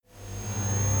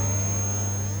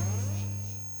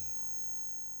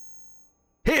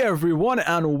everyone,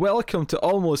 and welcome to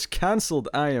Almost Cancelled.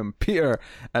 I am Peter,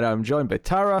 and I'm joined by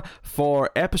Tara for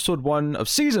episode 1 of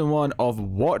season 1 of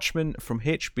Watchmen from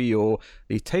HBO.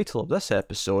 The title of this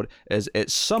episode is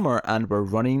It's Summer and We're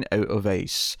Running Out of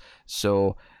Ice.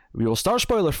 So we will start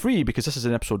spoiler free because this is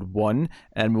in episode 1,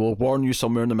 and we will warn you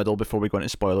somewhere in the middle before we go into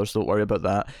spoilers, don't worry about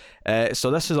that. So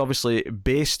this is obviously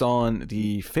based on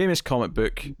the famous comic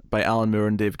book by Alan Moore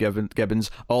and Dave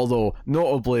Gibbons, although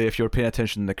notably, if you're paying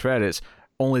attention to the credits,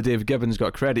 only Dave Gibbons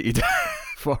got credited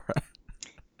for it.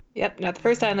 Yep, not the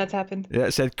first time that's happened. Yeah,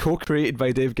 it said co-created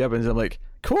by Dave Gibbons. I'm like,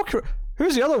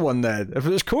 who's the other one then? If it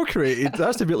was co-created, there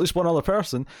has to be at least one other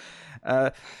person.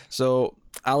 So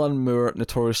Alan Moore,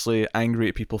 notoriously angry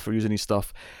at people for using his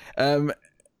stuff.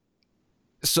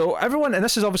 So everyone, and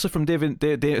this is obviously from Damien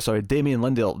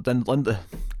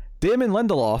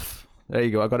Lindelof. There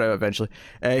you go, I got it out eventually.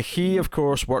 He, of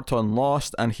course, worked on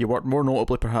Lost, and he worked more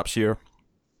notably perhaps here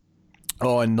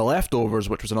on The Leftovers,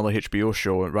 which was another HBO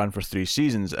show. It ran for 3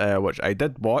 seasons, which I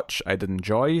did watch. I did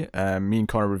enjoy. Me and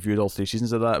Connor reviewed all 3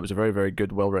 seasons of that. It was a very, very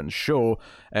good, well-written show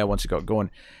once it got going.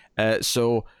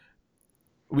 So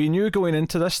we knew going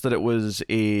into this that it was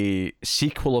a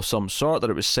sequel of some sort, that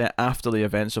it was set after the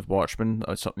events of Watchmen.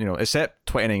 You know, it's set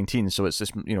 2019, so it's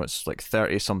just, you know, it's like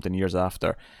 30-something years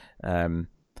after.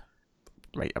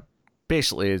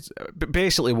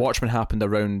 Basically, Watchmen happened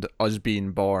around us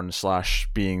being born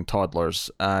 / being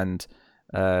toddlers, and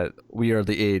we are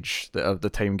the age of the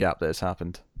time gap that has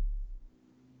happened.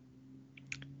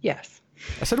 Yes.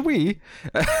 I said we.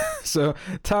 So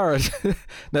Tara,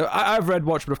 now I've read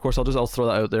Watchmen, of course. I'll throw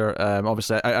that out there.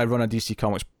 Obviously, I run a DC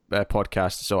Comics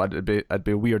podcast, so I'd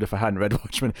be weird if I hadn't read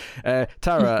Watchmen.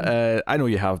 Tara, I know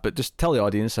you have, but just tell the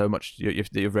audience how much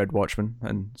you've read Watchmen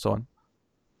and so on.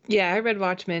 Yeah, I read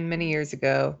Watchmen many years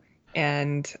ago,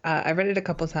 and I read it a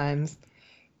couple times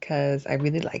because I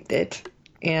really liked it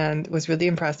and was really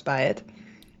impressed by it.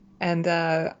 And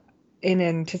in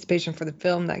anticipation for the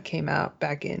film that came out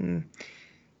back in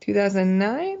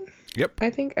 2009, yep, I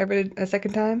think I read it a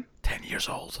second time. 10 years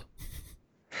old.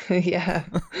 Yeah.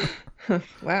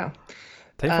 Wow.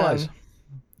 Time flies.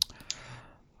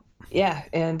 Yeah,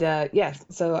 and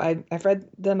so I've read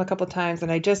them a couple times,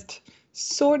 and I just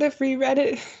sort of reread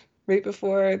it right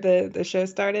before the show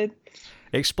started.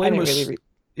 Explain what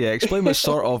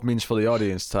sort of means for the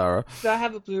audience, Tara. So I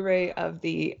have a Blu-ray of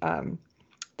the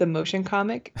motion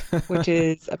comic, which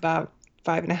is about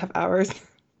 5.5 hours.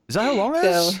 Is that how long it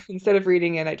is? So instead of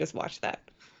reading it, I just watched that.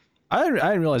 I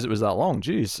didn't realize it was that long.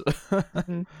 Jeez.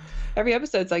 Mm-hmm. Every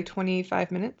episode's like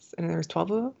 25 minutes, and there's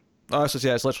 12 of them. Oh, so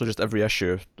yeah, it's literally just every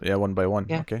issue, one by one.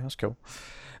 Yeah. Okay, that's cool.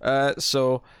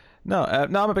 No,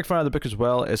 I'm a big fan of the book as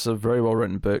well. It's a very well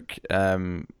written book.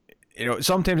 You know,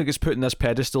 sometimes it gets put in this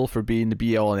pedestal for being the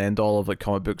be all and end all of like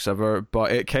comic books ever,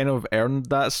 but it kind of earned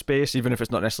that space, even if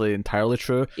it's not necessarily entirely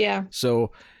true. Yeah.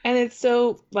 So, and it's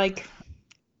so like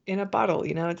in a bottle,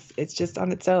 you know, it's just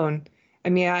on its own. I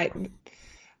mean,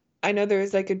 I know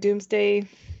there's like a Doomsday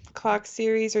Clock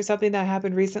series or something that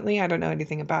happened recently. I don't know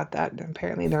anything about that.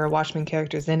 Apparently, there are Watchmen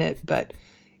characters in it, but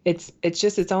it's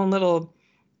just its own little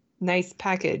nice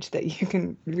package that you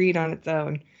can read on its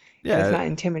own. Yeah, and it's not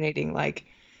intimidating like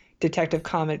Detective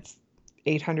Comics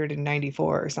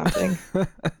 894 or something.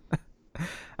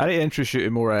 I need to introduce you to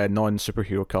more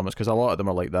non-superhero comics because a lot of them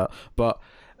are like that. But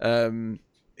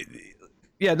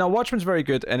Watchmen's very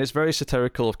good, and it's very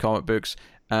satirical of comic books.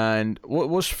 And what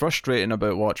was frustrating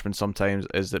about Watchmen sometimes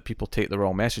is that people take the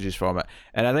wrong messages from it.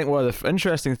 And I think one of the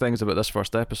interesting things about this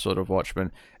first episode of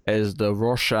Watchmen is the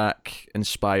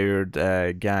Rorschach-inspired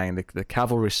gang, the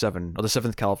Cavalry 7, or the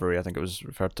 7th Cavalry, I think it was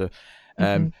referred to,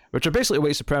 which are basically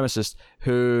white supremacists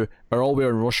who are all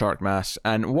wearing Rorschach masks.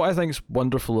 And what I think is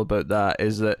wonderful about that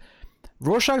is that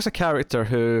Rorschach's a character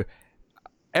who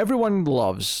everyone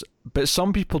loves, but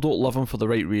some people don't love him for the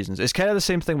right reasons. It's kind of the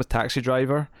same thing with Taxi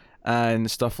Driver and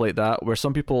stuff like that, where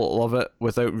some people love it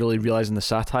without really realizing the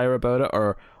satire about it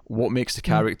or what makes the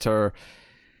character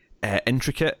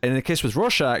intricate. In the case with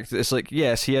Rorschach, it's like,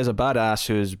 yes, he is a badass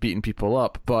who's beating people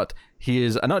up, but he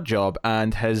is a nut job,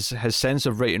 and his sense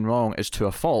of right and wrong is to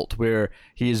a fault, where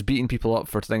he is beating people up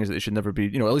for things that they should never be,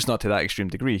 you know, at least not to that extreme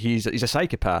degree. He's a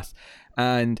psychopath,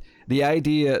 and the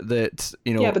idea that,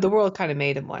 you know, yeah, but the world kind of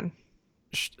made him one.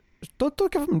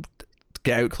 Don't give him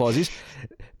get out clauses.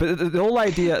 But the whole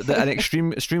idea that an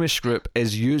extremist group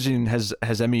is using his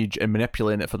image and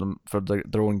manipulating it for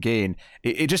their own gain,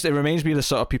 it reminds me of the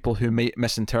sort of people who might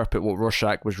misinterpret what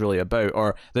Rorschach was really about,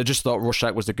 or they just thought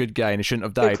Rorschach was the good guy and he shouldn't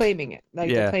have died. They're claiming it,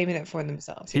 they're claiming it for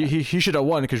themselves. Yeah. He should have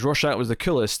won because Rorschach was the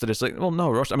coolest. And it's like, well, no,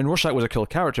 Rorschach was a cool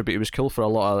character, but he was cool for a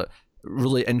lot of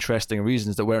really interesting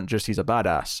reasons that weren't just he's a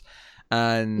badass.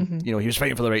 and Hmm. he was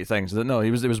fighting for the right things. No, it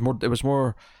was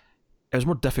more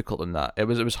difficult than that. It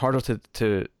was harder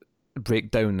to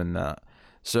break down than that.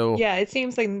 So Yeah, it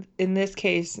seems like in this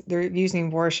case they're using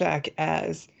Rorschach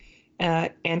as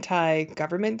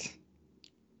anti-government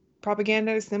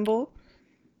propaganda symbol,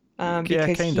 yeah,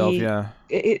 because kind of, yeah.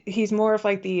 he's more of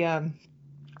like the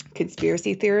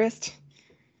conspiracy theorist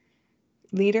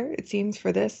leader, it seems,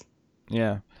 for this.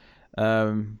 Yeah.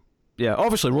 Um, yeah,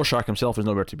 obviously Rorschach himself is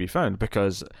nowhere to be found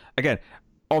because, again,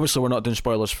 obviously we're not doing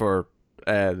spoilers for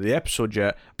the episode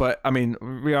yet, but I mean,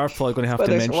 we are probably going to have to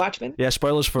Spoilers for mention, Watchmen. yeah,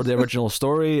 spoilers for the original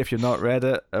story if you've not read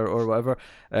it or whatever,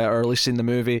 or at least seen the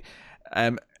movie.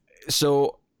 Um,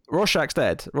 so Rorschach's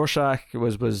dead. Rorschach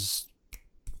was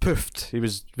poofed. He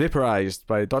was vaporized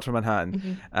by Dr. Manhattan,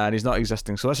 Hmm. and he's not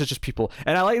existing. So this is just people.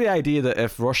 And I like the idea that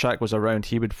if Rorschach was around,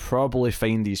 he would probably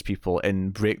find these people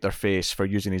and break their face for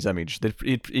using his image.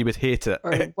 He would hate it.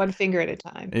 Or one finger at a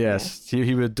time. Yes,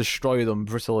 he would destroy them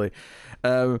brutally.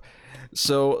 Um,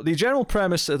 so the general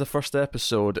premise of the first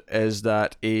episode is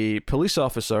that a police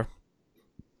officer,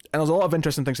 and there's a lot of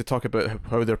interesting things to talk about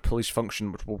how their police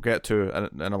function, which we'll get to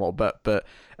in a little bit. But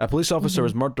a police Yeah. officer Hmm.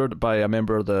 was murdered by a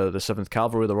member of the 7th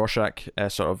Cavalry, the Rorschach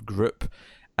sort of group,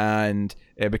 and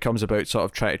it becomes about sort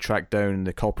of trying to track down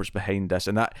the culprits behind this.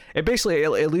 And that it basically it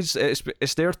leads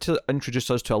it's there to introduce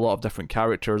us to a lot of different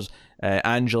characters.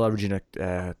 Angela, Regina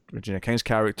King's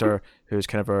character, who's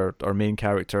kind of our main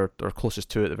character or closest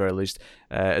to it at the very least,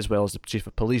 as well as the chief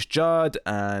of police Judd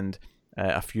and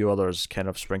a few others kind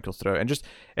of sprinkled throughout, and just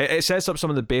it sets up some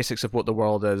of the basics of what the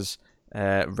world is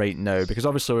right now. Because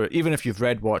obviously, even if you've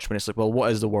read Watchmen, it's like, well, what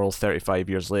is the world 35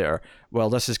 years later? Well,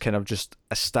 this is kind of just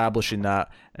establishing that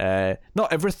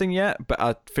not everything yet, but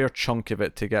a fair chunk of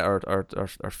it to get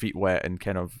our feet wet and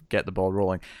kind of get the ball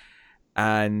rolling.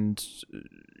 And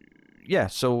yeah,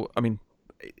 so I mean,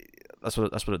 that's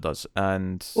what it does.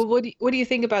 And Well, what do you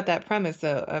think about that premise,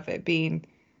 though, of it being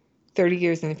 30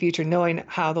 years in the future, knowing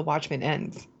how the Watchmen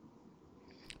ends?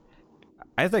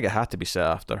 I think it had to be set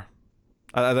after.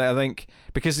 I think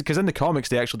because in the comics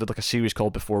they actually did like a series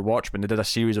called Before Watchmen. They did a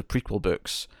series of prequel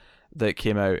books that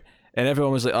came out, and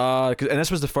everyone was like, and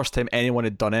this was the first time anyone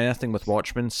had done anything with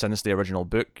Watchmen since the original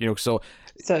book. So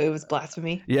So it was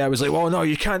blasphemy. yeah, it was like, well, no,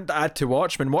 you can't add to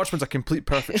Watchmen. Watchmen's a complete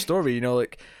perfect story,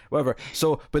 like whatever.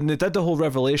 So, but they did the whole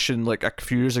revelation like a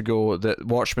few years ago that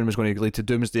Watchmen was going to lead to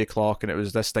Doomsday Clock, and it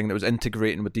was this thing that was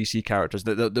integrating with DC characters.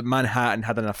 That the Manhattan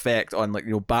had an effect on like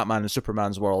Batman and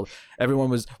Superman's world. Everyone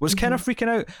was kind of freaking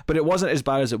out, but it wasn't as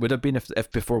bad as it would have been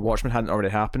if Before Watchmen hadn't already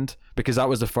happened, because that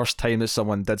was the first time that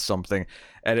someone did something,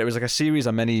 and it was like a series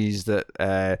of minis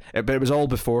that, but it was all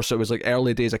before, so it was like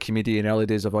early days of Comedian, early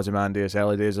days of Ozymandias,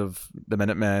 early days of the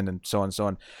Minutemen, and so on and so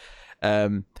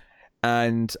on.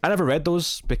 And I never read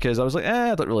those because I was like,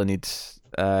 I don't really need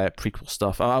prequel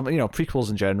stuff. Prequels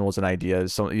in general as an idea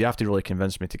is something you have to really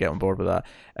convince me to get on board with that.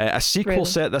 A sequel Really?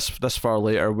 set this far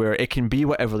later where it can be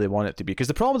whatever they want it to be, because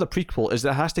the problem with the prequel is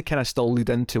that it has to kind of still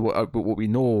lead into what we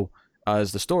know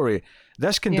as the story.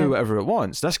 This can do whatever it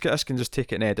wants. This can just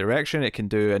take it in a direction. It can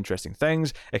do interesting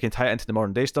things. It can tie it into the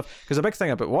modern day stuff. Because the big thing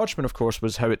about Watchmen, of course,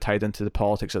 was how it tied into the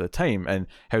politics of the time and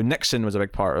how Nixon was a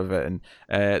big part of it, and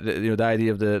the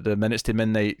idea of the minutes to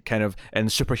midnight kind of, and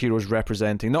superheroes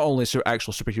representing not only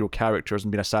actual superhero characters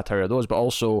and being a satire of those, but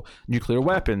also nuclear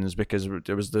weapons, because it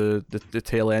was the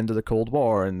tail end of the Cold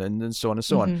War, and so on and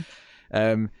so on.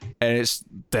 And it's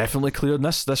definitely clear in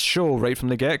this show right from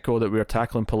the get-go that we are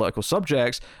tackling political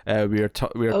subjects. We are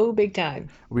Big time.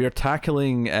 we are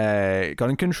tackling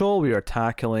gun control. We are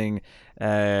tackling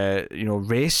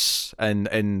race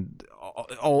and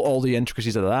all the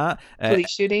intricacies of that.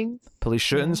 Police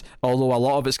shootings. Although a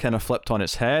lot of it's kind of flipped on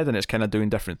its head, and it's kind of doing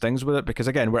different things with it, because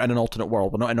again, we're in an alternate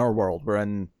world. We're not in our world. We're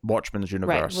in Watchmen's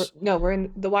universe. Right. We're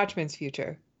in the Watchmen's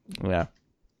future. Yeah.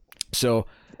 So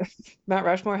Mount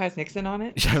Rushmore has Nixon on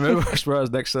it. yeah, Mount Rushmore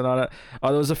has Nixon on it.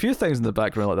 There was a few things in the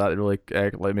background like that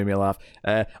that really made me laugh.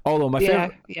 Although my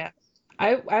favorite,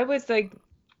 I was like,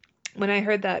 when I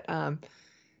heard that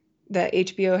that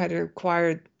HBO had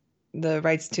acquired the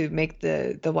rights to make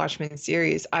the Watchmen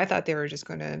series, I thought they were just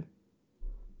going to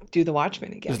do the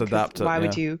Watchmen again. just adapt it. Why yeah.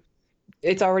 would you?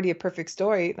 It's already a perfect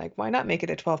story. Like, why not make it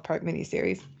a 12-part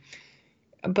miniseries?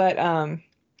 But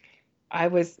I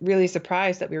was really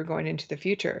surprised that we were going into the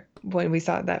future when we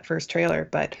saw that first trailer.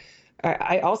 But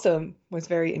I also was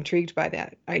very intrigued by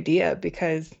that idea,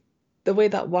 because the way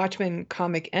that Watchmen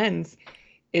comic ends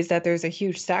is that there's a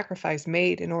huge sacrifice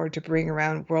made in order to bring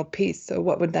around world peace. So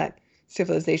what would that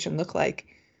civilization look like?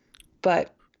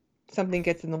 But something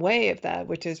gets in the way of that,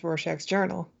 which is Rorschach's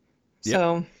journal. Yep.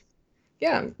 So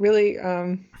yeah, really,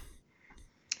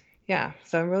 Yeah,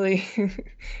 so I'm really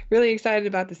really excited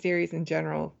about the series in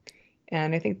general.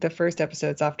 And I think the first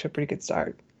episode's off to a pretty good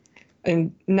start.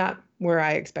 And not where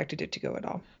I expected it to go at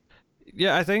all.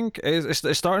 Yeah, I think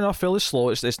it's starting off fairly slow.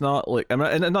 It's not like, I mean,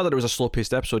 and not that it was a slow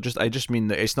paced episode. Just I just mean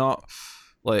that it's not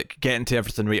like getting to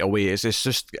everything right away. It's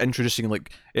just introducing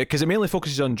like, because it mainly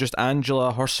focuses on just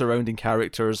Angela, her surrounding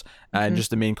characters, and Hmm. just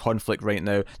the main conflict right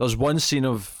now. There's one scene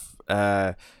of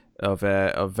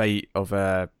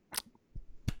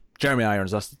Jeremy Irons.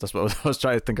 That's what I was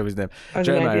trying to think of his name. Oh, the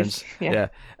Jeremy Mandish. Irons. Yeah.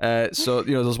 Yeah. So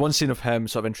there's one scene of him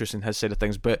sort of introducing his side of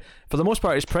things, but for the most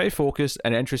part, it's pretty focused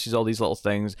and it introduces all these little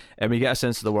things, and we get a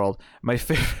sense of the world. My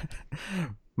favorite.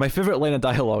 My favorite line of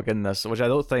dialogue in this, which I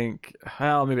don't think,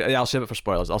 well, maybe, yeah, I'll save it for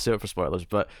spoilers.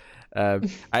 But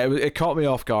it caught me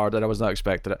off guard, and I was not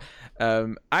expecting it.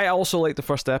 I also like the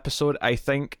first episode. I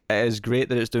think it is great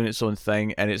that it's doing its own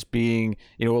thing, and it's being,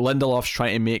 Lindelof's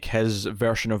trying to make his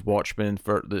version of Watchmen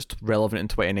that's relevant in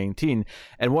 2019.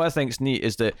 And what I think is neat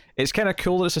is that it's kind of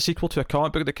cool that it's a sequel to a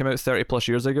comic book that came out 30 plus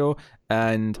years ago,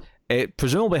 and it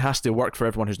presumably has to work for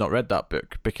everyone who's not read that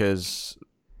book because,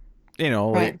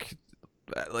 Right.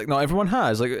 like not everyone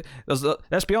has. Like,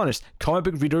 let's be honest, comic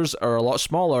book readers are a lot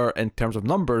smaller in terms of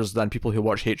numbers than people who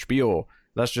watch HBO.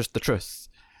 That's just the truth.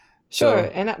 Sure.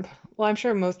 So, And well, I'm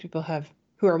sure most people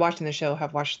who are watching the show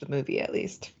have watched the movie at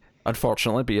least.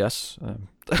 unfortunately, but yes.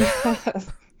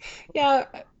 Yeah,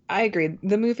 I agree.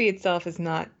 The movie itself is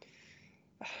not,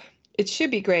 it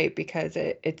should be great because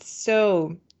it's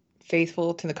so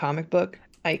faithful to the comic book,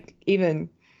 like even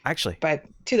Actually, but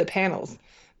to the panels.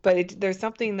 But there's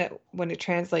something that when it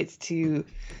translates to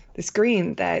the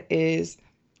screen that is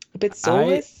a bit I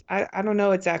soulless. I don't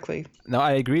know exactly. no,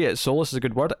 I agree. Soulless is a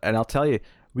good word, and I'll tell you,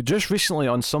 we just recently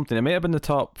on something. It may have been the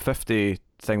top 50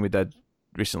 thing we did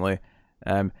recently.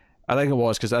 I think it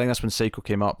was because I think that's when Psycho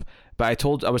came up. But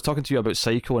I was talking to you about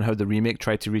Psycho and how the remake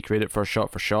tried to recreate it for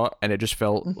shot, and it just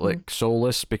felt Hmm. like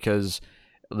soulless because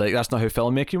like that's not how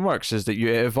filmmaking works. Is that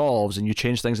it evolves and you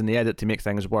change things in the edit to make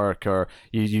things work, or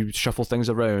you shuffle things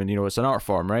around. It's an art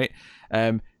form, right?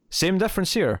 Same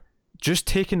difference here. Just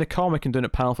taking the comic and doing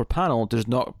it panel for panel does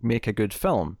not make a good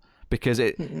film because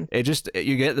Hmm.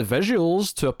 you get the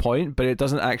visuals to a point, but it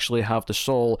doesn't actually have the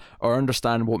soul or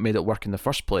understand what made it work in the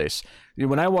first place.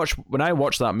 When I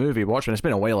watched that movie, Watchmen, it's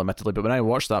been a while, admittedly, but when I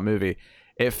watched that movie,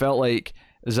 it felt like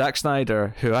Zack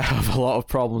Snyder, who I have a lot of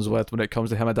problems with when it comes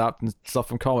to him adapting stuff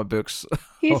from comic books.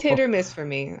 He's hit or miss for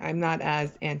me. I'm not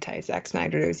as anti Zack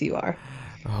Snyder as you are.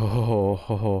 Oh,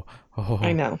 oh, oh,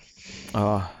 I oh. know.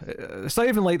 It's not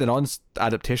even like the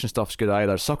non-adaptation stuff's good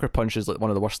either. Sucker Punch is like one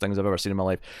of the worst things I've ever seen in my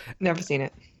life. Never seen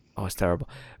it. Oh, it's terrible.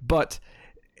 But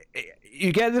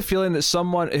you get the feeling that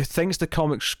someone who thinks the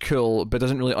comic's cool but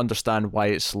doesn't really understand why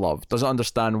it's loved, doesn't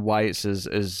understand why it's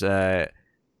as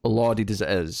lauded as it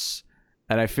is.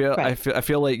 And Right. I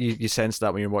feel like you sense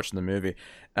that when you're watching the movie.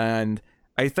 And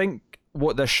I think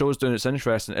what this show's doing that's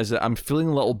interesting is that I'm feeling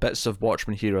little bits of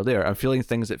Watchmen here or there. I'm feeling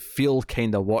things that feel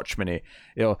kind of Watchmen-y.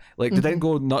 Like they didn't Hmm.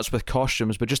 go nuts with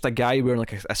costumes, but just a guy wearing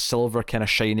like a silver kind of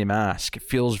shiny mask. It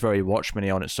feels very Watchmen-y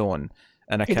on its own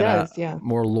in a It kind of does, yeah.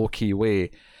 more low-key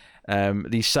way.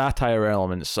 These satire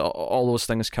elements, all those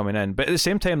things coming in, but at the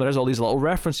same time, there is all these little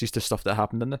references to stuff that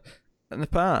happened in the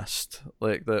past,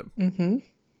 like that Hmm.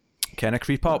 kind of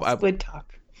creep up. Squid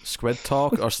talk. Squid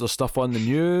talk or the stuff on the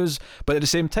news, but at the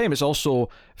same time, it's also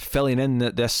filling in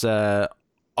this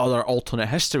other alternate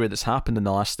history that's happened in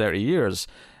the last 30 years.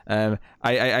 I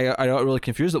got really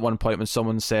confused at one point when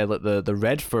someone said like the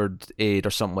Redford aid or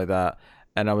something like that,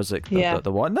 and I was like, Yeah.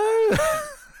 the what now?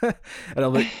 And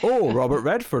I'm like, oh, Robert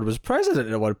Redford was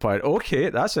president at one point. Okay,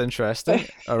 that's interesting.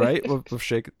 All right, we've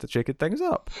shaken things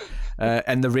up.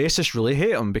 And the racists really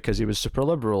hate him because he was super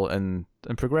liberal and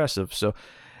progressive. So,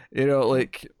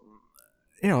 like,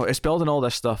 it's building all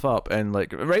this stuff up, and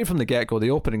like right from the get go,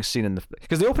 the opening scene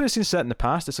because the opening scene set in the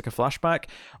past, it's like a flashback,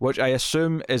 which I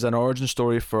assume is an origin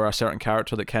story for a certain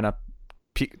character that kind of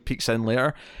peeks in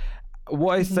later.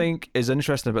 What I Hmm. think is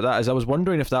interesting about that is I was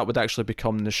wondering if that would actually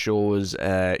become the show's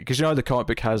because how the comic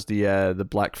book has the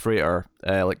Black Freighter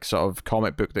like sort of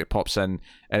comic book that pops in,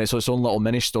 and it's its own little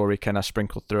mini story kind of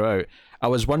sprinkled throughout. I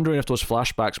was wondering if those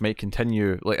flashbacks might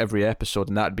continue like every episode,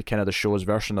 and that'd be kind of the show's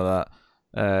version of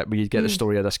that, where you get the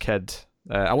story of this kid.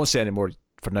 I won't say any more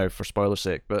for now for spoiler's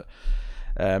sake, but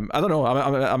I don't know.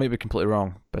 I might be completely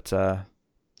wrong, but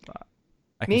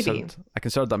Maybe. I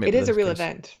considered that It maybe is a the real case.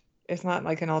 event. It's not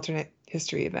like an alternate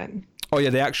history event. Oh yeah,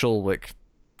 the actual like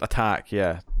attack,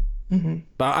 yeah. Hmm.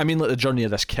 But I mean like the journey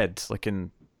of this kid, like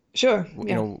in Sure.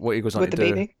 Yeah. what he goes on With to the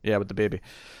do. baby. Yeah, with the baby.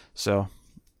 So,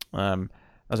 um,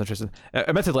 That's interesting.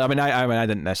 Admittedly, I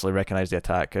didn't necessarily recognize the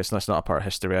attack. It's not a part of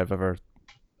history I've ever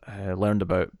learned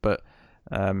about, but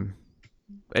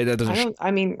it doesn't.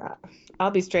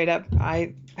 I'll be straight up.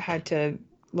 I had to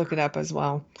look it up as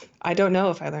well. I don't know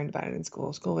if I learned about it in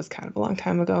school. School was kind of a long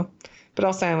time ago, but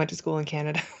also I went to school in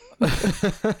Canada.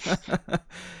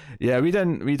 Yeah, we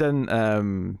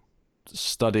didn't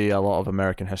study a lot of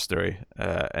American history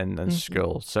in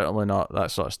school. Certainly not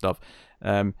that sort of stuff.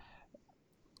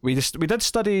 We did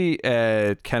study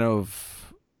kind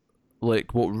of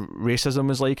like what racism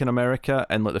was like in America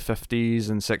in like the 50s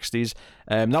and 60s.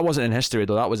 That wasn't in history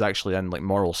though. That was actually in like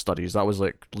moral studies. That was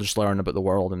like just learning about the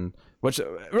world, and which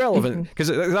relevant because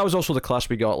that was also the class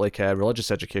we got, like religious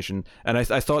education. And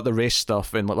I thought the race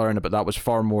stuff and like, learning about that was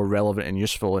far more relevant and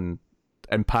useful and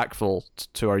impactful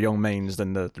to our young minds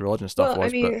than the religion stuff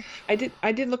was.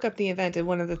 I did look up the event, and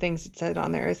one of the things it said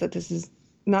on there is that this is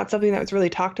not something that was really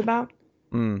talked about,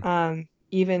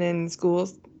 even in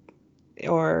schools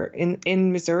or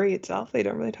in Missouri itself. They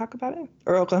don't really talk about it,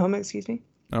 or Oklahoma, excuse me.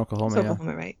 Oklahoma, it's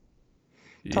Oklahoma, right?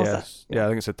 Tulsa. Yes, yeah, I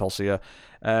think it said Tulsa.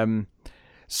 Yeah.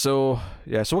 So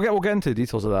we'll get into the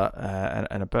details of that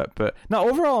in a bit. But no,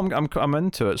 overall, I'm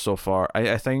into it so far.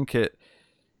 I think it.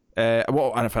 And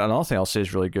another thing I'll say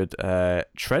is really good.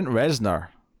 Trent Reznor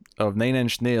of Nine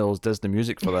Inch Nails does the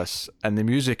music for this, and the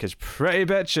music is pretty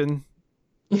bitchin'.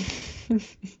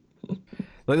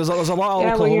 Like there's a lot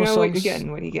of Oklahoma songs. What you're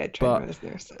getting when you get Trent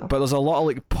Reznor. So. But there's a lot of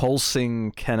like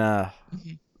pulsing kind of,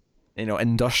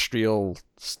 industrial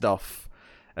stuff.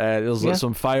 There's like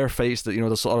some firefights that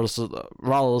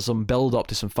rather than some build up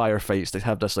to some firefights, they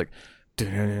have this like.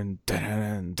 And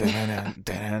I'm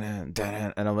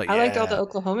like, I liked all the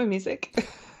Oklahoma music.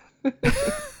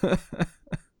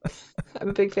 I'm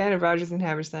a big fan of Rodgers and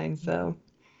Hammerstein, so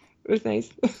it was nice.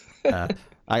 I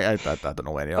don't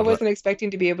know any of it. I wasn't expecting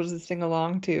to be able to sing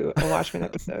along to a Watchmen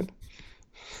episode.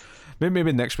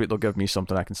 Maybe next week they'll give me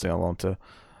something I can sing along to.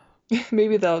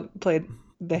 Maybe they'll play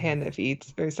The Hand That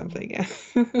Feeds or something. Yeah.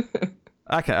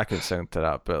 I can sing to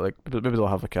that, but like maybe they'll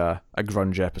have like a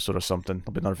grunge episode or something.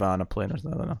 There'll be Nirvana playing or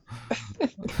something. I don't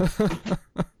know.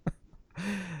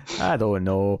 I don't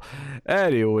know.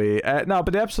 Anyway, no,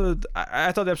 but the episode,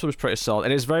 I thought the episode was pretty solid.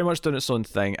 It is very much doing its own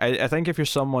thing. I think if you're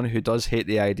someone who does hate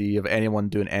the idea of anyone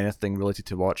doing anything related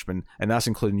to Watchmen, and that's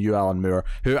including you, Alan Moore,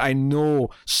 who I know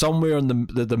somewhere in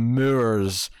the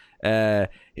Moors.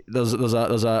 There's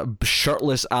a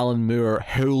shirtless Alan Moore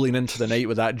howling into the night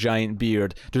with that giant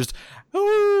beard. Just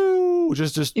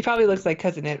he probably looks like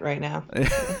Cousin It right now.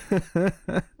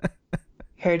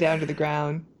 Hair down to the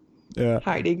ground. Yeah.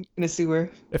 Hiding in a sewer.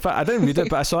 In fact, I didn't read it,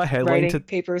 but I saw a headline. Writing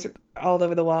papers all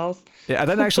over the walls. Yeah, I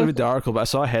didn't actually read the article, but I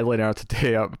saw a headline out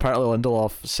today. Apparently,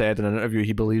 Lindelof said in an interview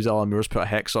he believes Alan Moore's put a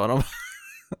hex on him.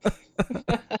 And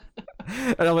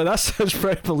I'm like, that sounds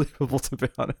pretty believable, to be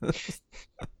honest.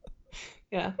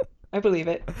 Yeah, I believe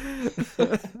it.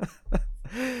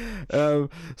 So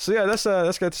yeah,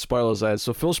 let's get to spoilers then.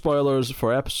 So full spoilers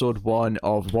for episode 1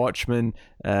 of Watchmen.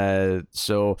 In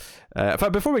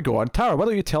fact, before we go on, Tara, why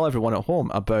don't you tell everyone at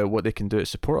home about what they can do to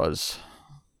support us?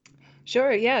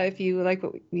 Sure, yeah. If you like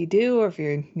what we do, or if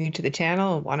you're new to the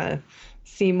channel and want to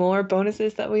see more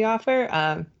bonuses that we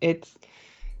offer, it's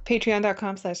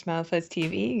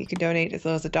patreon.com/SmileFuzzTV. You can donate as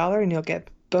low as $1 and you'll get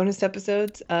bonus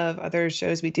episodes of other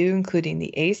shows we do, including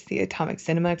the ACE, the Atomic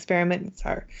Cinema Experiment. It's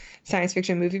our science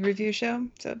fiction movie review show,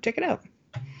 so check it out.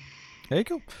 There you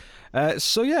go.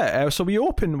 So we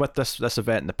opened with this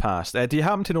event in the past. Do you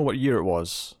happen to know what year it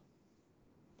was?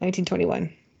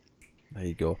 1921. There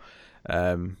you go.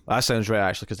 That sounds right,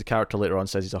 actually, because the character later on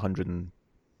says he's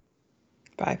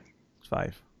 105.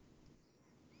 5.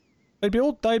 I'd be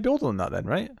older than that then,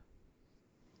 right?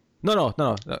 No.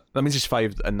 That means he's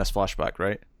 5 in this flashback,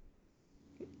 right?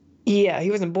 Yeah, he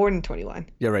wasn't born in 21.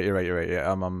 You're right.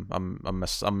 Yeah, I'm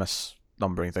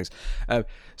misnumbering things.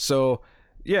 So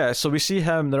we see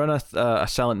him. They're in a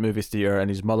silent movie theater,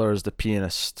 and his mother is the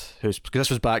pianist. Because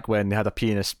this was back when they had a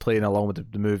pianist playing along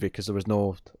with the movie, because there was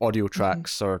no audio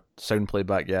tracks or sound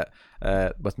playback yet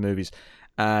with movies.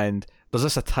 And there's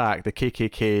this attack. The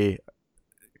KKK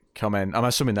come in. I'm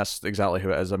assuming that's exactly who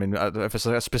it is. I mean, if it's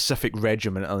a specific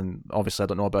regiment, and obviously I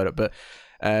don't know about it, but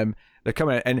they're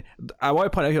coming in. And I want to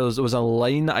point out here, there was a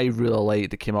line that I really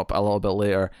liked that came up a little bit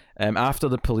later. After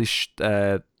the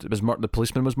the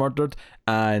policeman was murdered,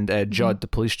 and Judd, the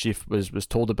police chief, was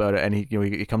told about it, and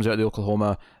he comes out of the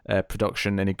Oklahoma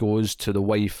production, and he goes to the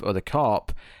wife of the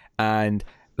cop, and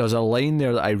there's a line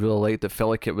there that I really liked that felt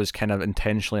like it was kind of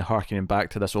intentionally harkening back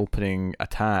to this opening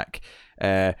attack,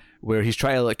 where he's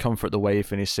trying to like comfort the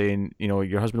wife and he's saying, you know,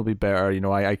 your husband will be better, you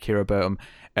know, I care about him.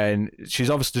 And she's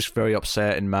obviously just very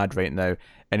upset and mad right now.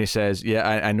 And he says, yeah,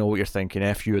 I know what you're thinking,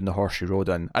 F you and the horse you rode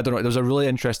in. I don't know, there was a really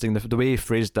interesting, the way he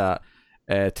phrased that,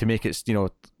 to make it, you know,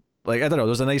 like, I don't know,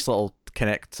 there's a nice little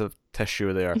connective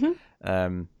tissue there.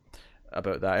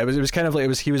 About that. It was kind of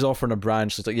like he was offering a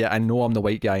branch. So it's like, yeah, I know I'm the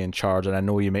white guy in charge, and I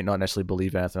know you might not necessarily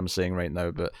believe anything I'm saying right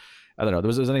now, but I don't know. There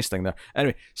was a nice thing there.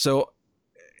 Anyway, so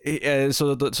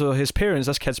so his parents,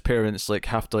 this kid's parents, like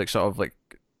have to like sort of like,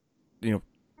 you know,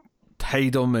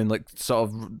 hide him and like sort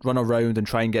of run around and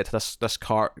try and get to this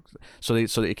cart so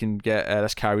they can get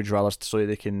this carriage rather, so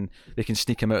they can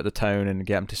sneak him out of the town and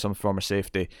get him to some form of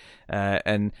safety.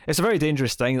 And it's a very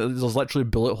dangerous thing. There's literally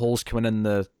bullet holes coming in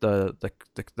the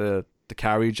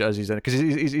carriage as he's in it, because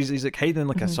he's like hiding in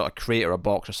like a sort of crate or a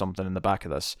box or something in the back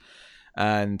of this,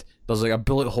 and there's like a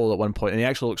bullet hole at one point, and he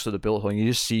actually looks through the bullet hole and you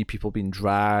just see people being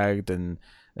dragged and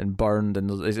burned,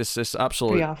 and it's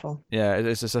absolutely pretty awful. Yeah,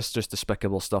 it's just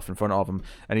despicable stuff in front of him,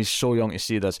 and he's so young to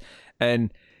see this.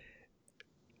 And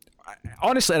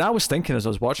honestly, and I was thinking as I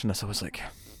was watching this, I was like,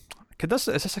 is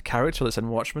this a character that's in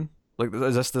Watchmen? Like,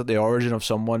 is this the origin of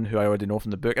someone who I already know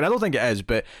from the book? And I don't think it is,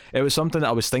 but it was something that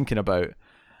I was thinking about.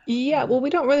 Yeah, well, I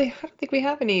don't think we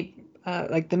have any,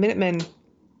 like the Minutemen.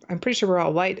 I'm pretty sure we're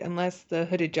all white unless the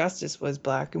Hooded Justice was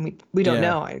black, and we don't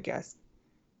know, I guess,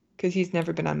 because he's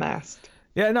never been unmasked.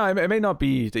 Yeah, no, it may not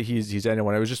be that he's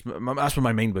anyone. It was just, that's where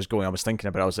my mind was going. I was thinking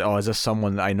about it. I was like, oh, is this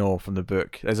someone that I know from the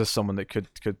book? Is this someone that could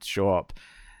show up?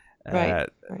 Right.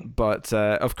 But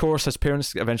of course, his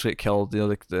parents eventually get killed. You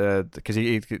know, because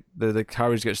the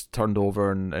carriage gets turned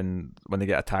over, and when they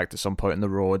get attacked at some point in the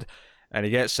road, and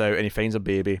he gets out and he finds a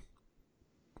baby,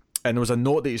 and there was a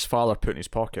note that his father put in his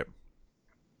pocket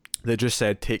that just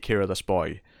said, "Take care of this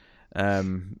boy,"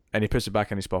 and he puts it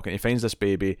back in his pocket. And he finds this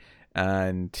baby,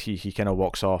 and he kind of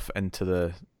walks off into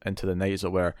the night, as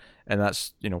it were, and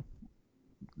that's, you know,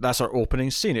 that's our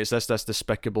opening scene. It's this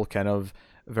despicable kind of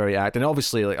very act, and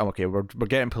obviously, like, okay, we're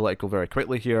getting political very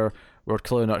quickly here. We're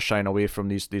clearly not shying away from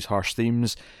these harsh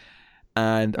themes,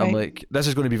 and I'm like, this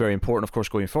is going to be very important, of course,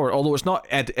 going forward. Although it's not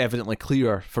evidently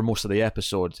clear for most of the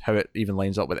episode how it even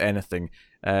lines up with anything.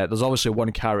 There's obviously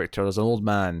one character. There's an old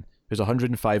man who's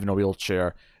 105 in a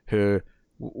wheelchair, who,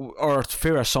 our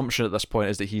fair assumption at this point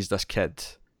is that he's this kid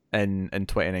in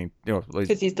 29, you know,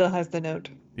 because he still has the note.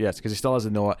 Yes, because he still has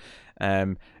the note,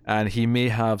 and he may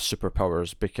have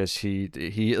superpowers, because he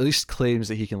at least claims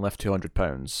that he can lift 200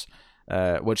 pounds,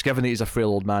 which, given that he's a frail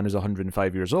old man who's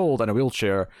 105 years old in a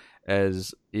wheelchair,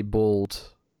 is a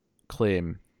bold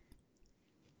claim.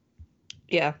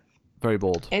 Yeah, very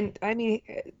bold. And I mean,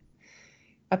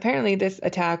 apparently this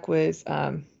attack was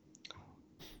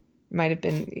might have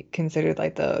been considered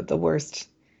like the worst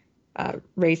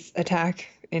race attack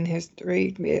in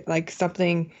history. Like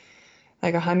something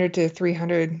like 100 to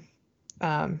 300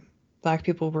 Black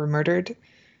people were murdered,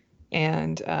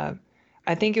 and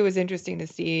I think it was interesting to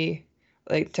see,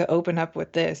 like, to open up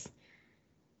with this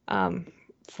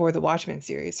for the Watchmen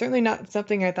series. Certainly not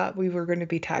something I thought we were going to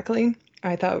be tackling.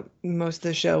 I thought most of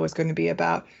the show was going to be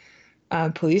about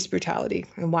police brutality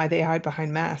and why they hide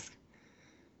behind masks.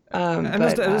 And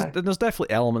there's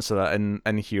definitely elements of that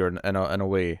in here in a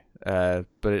way,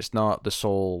 but it's not the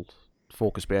sole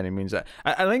focus by any means.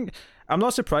 I think I'm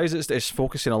not surprised it's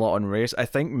focusing a lot on race. I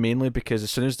think mainly because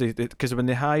as soon as because when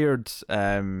they hired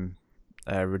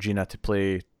Regina to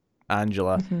play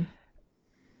Angela,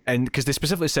 and because they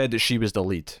specifically said that she was the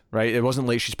lead, right? It wasn't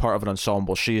like she's part of an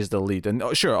ensemble. She is the lead, and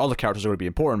sure, all the characters are going to be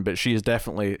important, but she is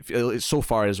definitely, so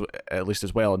far as at least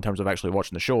as well in terms of actually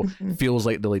watching the show, feels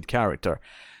like the lead character.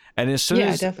 And as soon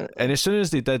as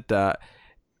they did that,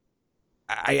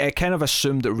 I kind of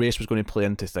assumed that race was going to play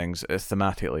into things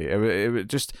thematically. It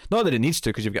just, not that it needs to,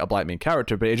 because you've got a black main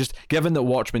character, but it just, given that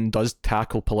Watchmen does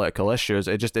tackle political issues,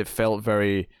 it felt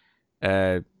very,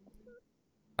 I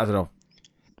don't know.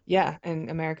 Yeah, and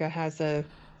America has a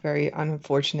very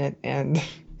unfortunate and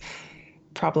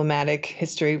problematic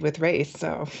history with race,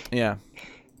 so yeah,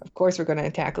 of course we're going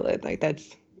to tackle it. Like,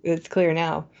 it's clear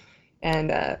now,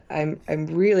 and I'm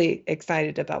really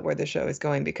excited about where the show is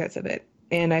going because of it.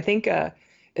 And I think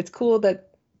it's cool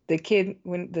that the kid,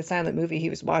 when the silent movie he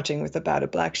was watching was about a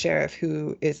black sheriff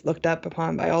who is looked up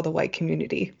upon by all the white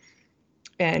community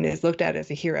and is looked at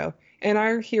as a hero. And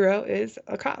our hero is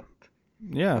a cop.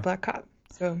 Yeah. A black cop.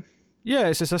 So yeah,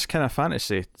 it's just this kind of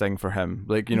fantasy thing for him.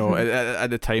 Like, you know, at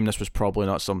the time, this was probably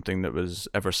not something that was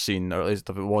ever seen, or at least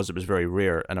if it was very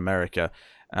rare in America.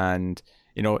 And,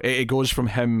 you know, it goes from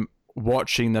him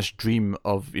watching this dream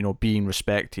of, you know, being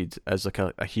respected as like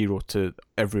a hero to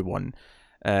everyone,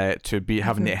 to be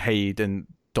having to hide and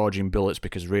dodging bullets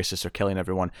because racists are killing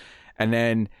everyone. And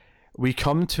then we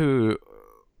come to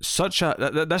such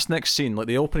a this next scene, like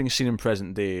the opening scene in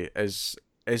present day, is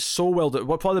so well done.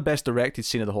 Probably the best directed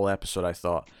scene of the whole episode, I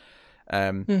thought.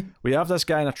 We have this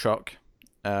guy in a truck,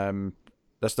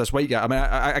 this white guy. I mean,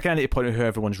 I kind of need to point out who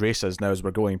everyone's race is now as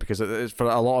we're going, because for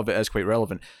a lot of it is quite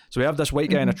relevant. So we have this white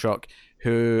guy in a truck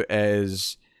who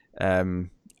is, you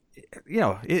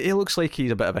know, he looks like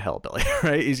he's a bit of a hillbilly,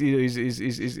 right?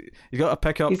 He's got a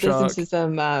pickup truck. He's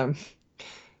listening to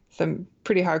some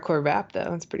pretty hardcore rap,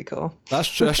 though. It's pretty cool. That's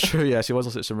true. That's true. Yes, he was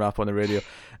listening to some rap on the radio,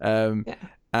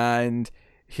 and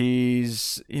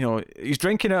he's, you know, he's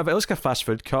drinking out of it. It looks like a fast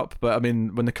food cup, but I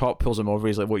mean, when the cop pulls him over,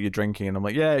 he's like, "What are you drinking?" And I'm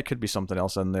like, "Yeah, it could be something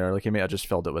else in there. Like he may have just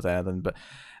filled it with anything." But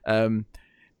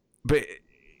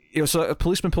you know, so a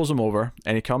policeman pulls him over,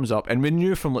 and he comes up, and we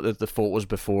knew from like the photos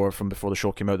before the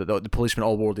show came out that the policemen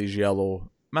all wore these yellow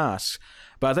masks.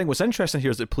 But I think what's interesting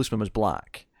here is that the policeman was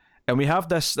black, and we have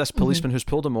this policeman who's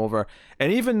pulled him over,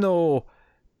 and even though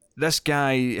this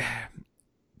guy,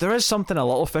 there is something a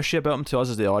little fishy about him to us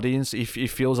as the audience. He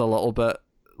feels a little bit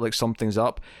like something's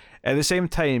up. At the same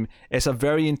time, it's a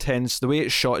very intense. The way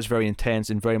it's shot is very intense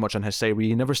and very much on his side. Where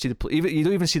you never see you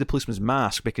don't even see the policeman's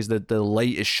mask because the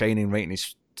light is shining right in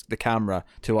the camera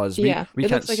to us. We it can't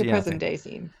looks like see a present anything. day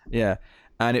scene. Yeah,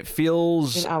 and it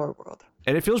feels in our world,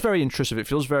 and it feels very intrusive. It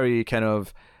feels very kind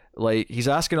of like he's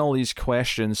asking all these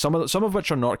questions. Some of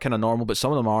which are not kind of normal, but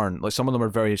some of them aren't. Like some of them are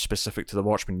very specific to the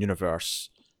Watchmen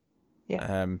universe.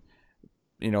 Yeah.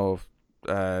 You know,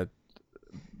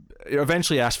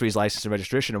 eventually asked for his license and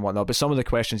registration and whatnot, but some of the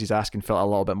questions he's asking felt a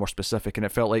little bit more specific, and it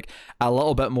felt like a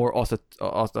little bit more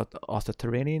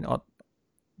authoritarian. I'll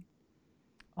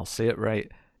say it right.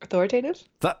 Authoritative?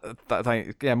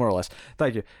 Yeah, more or less.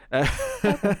 Thank you.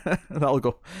 That'll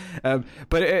go.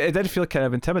 But it did feel kind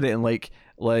of intimidating, like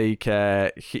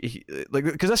he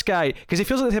because this guy, because he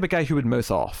feels like the type of guy who would mouth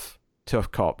off to a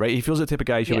cop, right? He feels like the type of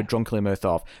guy who would drunkenly mouth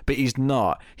off, but he's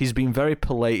not. He's being very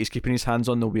polite. He's keeping his hands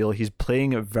on the wheel. He's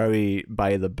playing it very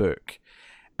by the book,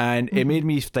 and it made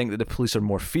me think that the police are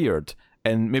more feared.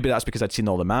 And maybe that's because I'd seen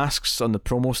all the masks on the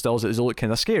promo stills. It look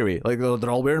kind of scary. Like they're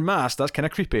all wearing masks. That's kind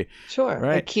of creepy. Sure.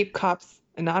 Right. Like keep cops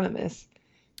anonymous.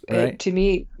 Right. It, to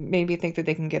me, made me think that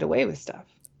they can get away with stuff.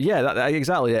 Yeah,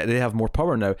 exactly. Yeah, they have more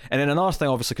power now. And then another thing,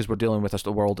 obviously, because we're dealing with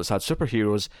a world that's had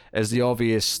superheroes, is the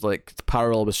obvious like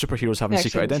parallel with superheroes having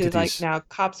secret identities. Like now,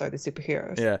 cops are the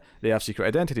superheroes. Yeah, they have secret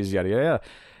identities. Yeah.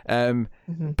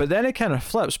 But then it kind of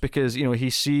flips because, you know,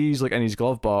 he sees like in his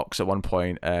glove box at one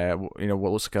point, you know,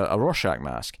 what looks like a Rorschach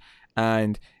mask,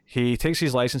 and he takes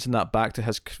his license and that back to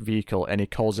his vehicle and he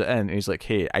calls it in. And he's like,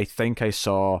 "Hey, I think I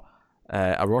saw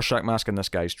a Rorschach mask in this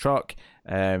guy's truck.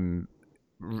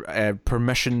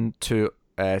 Permission to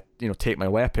you know, take my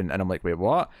weapon." And I'm like, "Wait,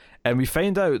 what?" And we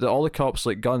find out that all the cops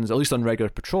like guns, at least on regular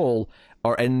patrol,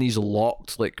 are in these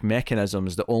locked like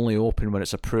mechanisms that only open when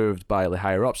it's approved by the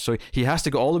higher ups. So he has to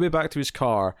go all the way back to his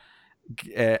car,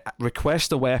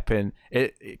 request a weapon,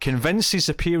 convince his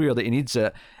superior that he needs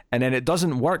it, and then it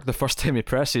doesn't work the first time he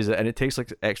presses it, and it takes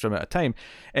like extra amount of time.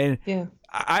 And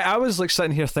I was like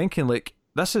sitting here thinking like,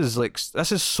 this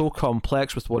is so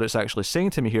complex with what it's actually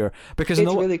saying to me here, because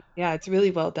it's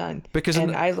really well done. Because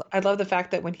I love the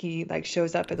fact that when he like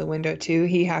shows up at the window too,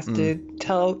 he has to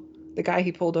tell the guy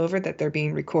he pulled over that they're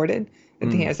being recorded,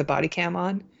 that he has a body cam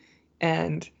on,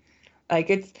 and like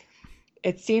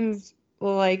it seems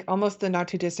like almost the not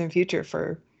too distant future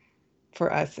for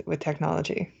us with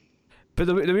technology. But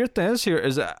the weird thing is here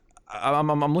is that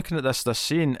I'm looking at this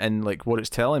scene and like what it's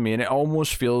telling me, and it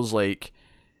almost feels like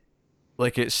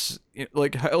it's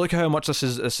like how much this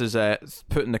is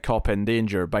putting the cop in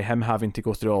danger by him having to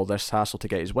go through all this hassle to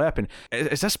get his weapon.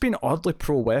 Is this being oddly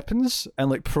pro weapons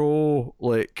and like pro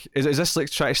like is this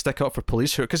like trying to stick up for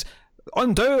police here? Because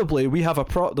undoubtedly we have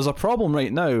there's a problem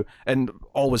right now, and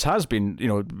always has been. You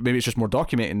know, maybe it's just more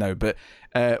documented now, but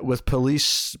with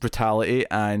police brutality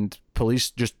and police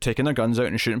just taking their guns out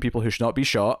and shooting people who should not be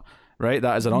shot. Right,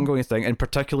 that is an ongoing thing, and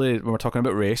particularly when we're talking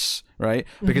about race, right?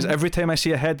 Because every time I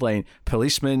see a headline,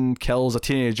 policeman kills a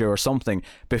teenager or something,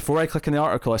 before I click on the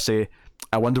article, I say,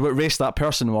 I wonder what race that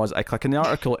person was. I click on the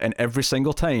article, and every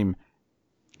single time,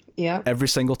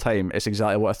 it's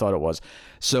exactly what I thought it was.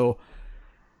 So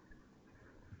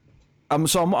I'm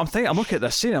thinking, I'm looking at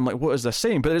this scene, I'm like, what is this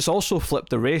saying? But it's also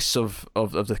flipped the race of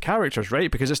the characters,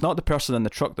 right? Because it's not the person in the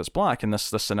truck that's black in this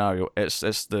scenario.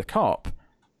 It's the cop.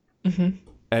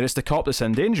 And it's the cop that's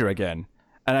in danger again.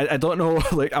 And I don't know,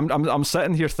 like I'm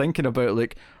sitting here thinking about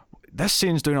like, this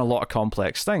scene's doing a lot of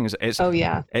complex things. Oh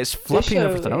yeah, It's this flipping show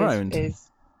everything around.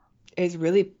 is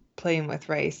really playing with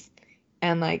race,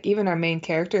 and like even our main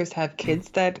characters have kids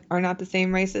that are not the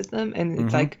same race as them, and it's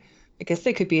Mm-hmm. like I guess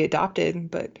they could be adopted,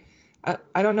 but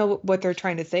I don't know what they're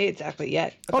trying to say exactly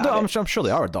yet Oh, about I'm it. sure they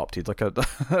are adopted. Like, I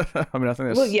mean, I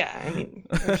think Well, it's yeah, I mean,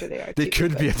 I'm sure they are they too,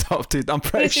 could be adopted. I'm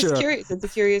but pretty it's just sure. curious. It's a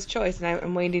curious choice, and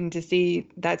I'm waiting to see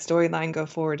that storyline go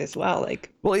forward as well.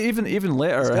 Like, Well, even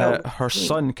let's later, go. her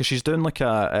son, because she's doing like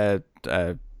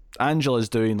Angela's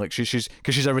doing like she's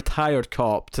because she's a retired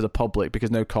cop to the public,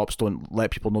 because now cops don't let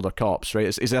people know they're cops, right?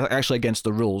 It's actually against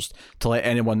the rules to let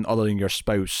anyone other than your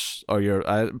spouse or your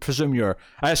I assume your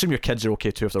kids are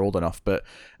okay too if they're old enough, but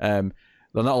they're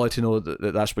not allowed to know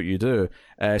that that's what you do.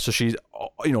 So she's,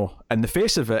 in the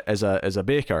face of it is a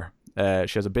baker.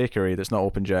 She has a bakery that's not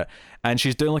opened yet, and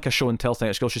she's doing like a show and tell thing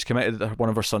at school. She's committed one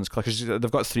of her son's class. They've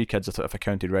got 3 kids, if I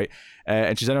counted right,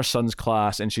 and she's in her son's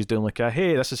class, and she's doing like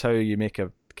hey, this is how you make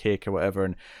a cake or whatever.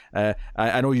 And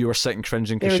I know you were sitting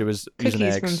cringing because she was using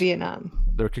eggs. Cookies from Vietnam.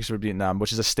 There were cookies from Vietnam,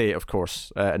 which is a state, of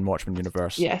course, in Watchmen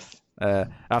universe. Yes.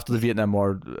 After the Vietnam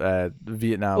War,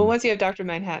 Vietnam. Well, once you have Dr.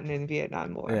 Manhattan in the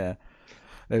Vietnam War. Yeah.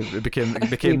 It became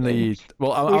the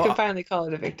well. We can finally call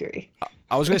it a victory.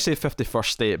 I was going to say 51st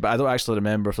state, but I don't actually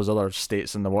remember if there's other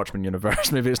states in the Watchmen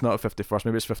universe. Maybe it's not 51st.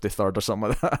 Maybe it's 53rd or something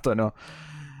like that. I don't know.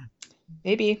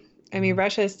 Maybe. I mean,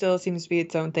 Russia still seems to be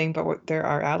its own thing, but there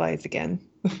are allies again.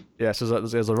 Yeah, so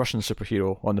there's a Russian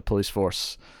superhero on the police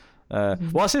force. Well,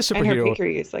 I say And her superhero.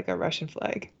 bakery is like a Russian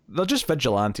flag. They're just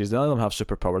vigilantes. None of them have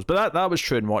superpowers. But that was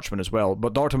true in Watchmen as well.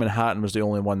 But Dr. Manhattan was the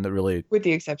only one that really With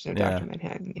the exception of Dr.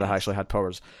 Manhattan. that Yes. actually had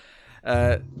powers.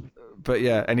 But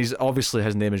yeah, and he's obviously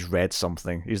his name is Red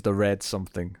something. He's the Red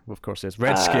something. Of course, it's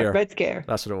Red Scare. Red Scare.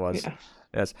 That's what it was. Yeah.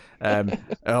 Yes. And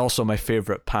also my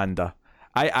favorite panda.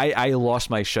 I lost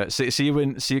my shit. See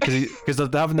because they're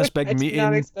having this big I did meeting,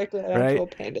 not expect an right? actual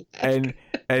panda mask.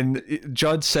 And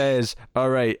Judd says, all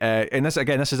right, and this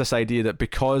is this idea that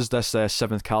because this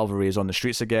 7th Cavalry is on the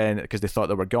streets again because they thought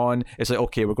they were gone, it's like,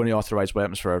 okay, we're going to authorize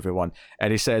weapons for everyone.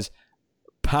 And he says,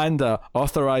 Panda,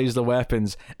 authorize the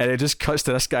weapons, and it just cuts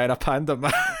to this guy in a panda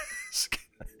mask.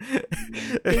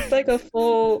 It's like a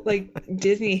full like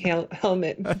Disney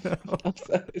helmet.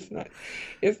 Also,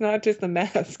 it's not just a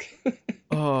mask.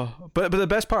 Oh, but the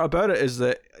best part about it is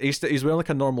that he's wearing like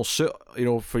a normal suit,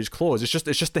 for his clothes. It's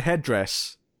just the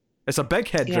headdress. It's a big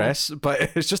headdress, but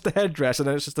it's just the headdress, and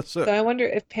then it's just a suit. So I wonder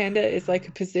if panda is like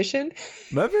a position.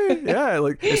 Maybe, yeah,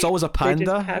 like it's always a They panda.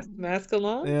 just pass the mask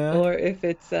along, Yeah. or if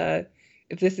it's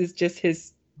if this is just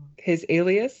his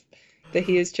alias that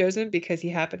he has chosen because he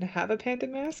happened to have a panda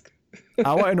mask.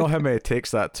 I want to know how many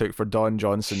takes that took for Don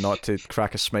Johnson not to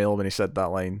crack a smile when he said that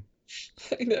line.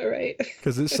 I know, right?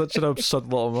 Because it's such an absurd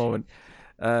little moment.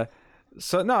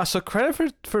 So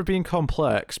credit for being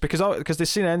complex, because the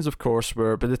scene ends, of course,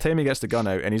 where by the time he gets the gun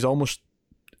out and he's almost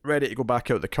ready to go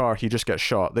back out the car, he just gets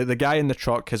shot. The guy in the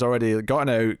truck has already gotten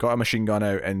out, got a machine gun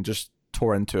out, and just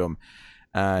tore into him,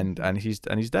 and he's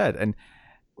dead. And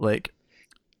like,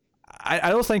 I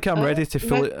don't think I'm ready to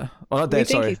fully. Not dead.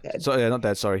 Sorry. Sorry, not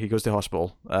dead. Sorry, he goes to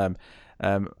hospital.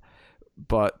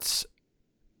 But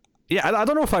yeah, I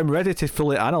don't know if I'm ready to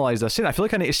fully analyze this scene. I feel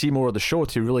like I need to see more of the show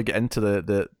to really get into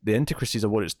the intricacies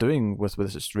of what it's doing with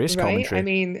its race commentary. I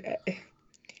mean,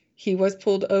 he was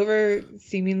pulled over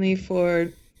seemingly for,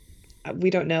 we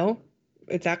don't know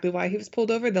exactly why he was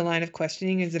pulled over. The line of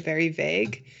questioning is very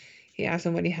vague. He asks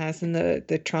him what he has in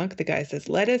the trunk. The guy says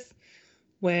lettuce.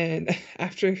 When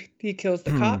after he kills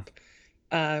the cop,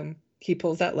 he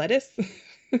pulls out lettuce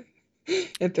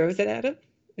and throws it at him.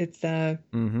 It's it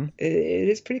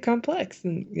is pretty complex,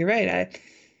 and you're right.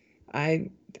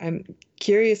 I'm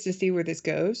curious to see where this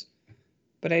goes,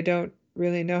 but I don't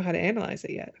really know how to analyze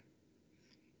it yet.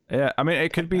 Yeah, I mean,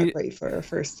 it could be not ready for our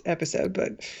first episode,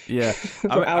 but yeah,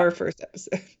 for our first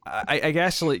episode. I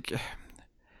guess, like,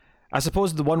 I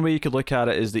suppose the one way you could look at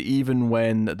it is that even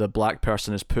when the black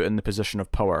person is put in the position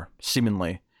of power,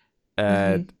 seemingly,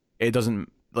 it doesn't,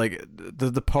 like,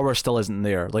 the power still isn't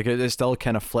there. Like, it's still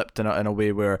kind of flipped in a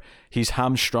way where he's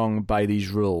hamstrung by these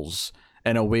rules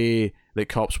in a way that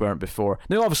cops weren't before.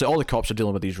 Now, obviously, all the cops are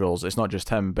dealing with these rules. It's not just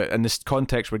him, but in this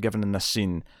context we're given in this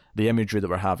scene, the imagery that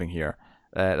we're having here,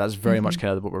 that's very much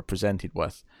kind of what we're presented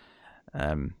with.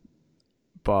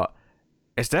 But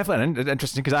it's definitely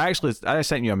interesting, because I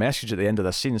sent you a message at the end of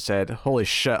this scene and said, holy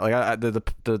shit, like,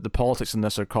 the politics in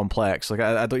this are complex. Like,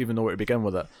 I don't even know where to begin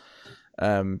with it.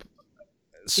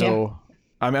 So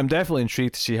I'm definitely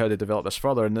intrigued to see how they develop this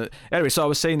further. And anyway, so I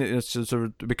was saying that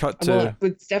so we cut Well, to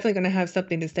it's definitely going to have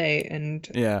something to say, and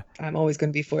yeah, I'm always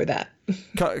going to be for that.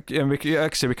 and we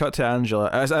cut to Angela.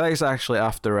 I think it's actually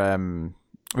after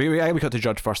we cut to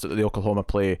Judge first at the Oklahoma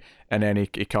play, and then he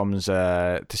comes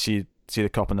to see the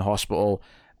cop in the hospital,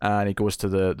 and he goes to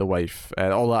the wife.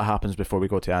 All that happens before we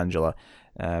go to Angela.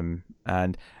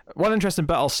 And one interesting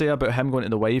bit I'll say about him going to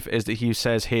the wife is that he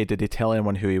says, "Hey, did he tell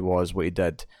anyone who he was, what he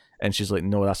did?" And she's like,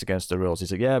 "No, that's against the rules."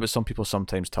 He's like, "Yeah, but some people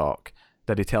sometimes talk.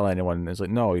 Did he tell anyone?" And he's like,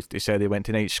 "No, he said he went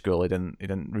to night school. He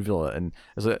didn't reveal it." And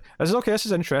I was like, "This is okay. This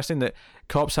is interesting that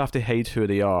cops have to hide who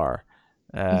they are."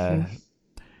 And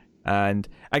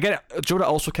again, Jonah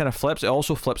also kind of flips. It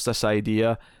also flips this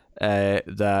idea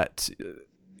that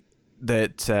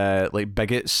like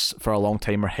bigots for a long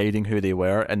time are hiding who they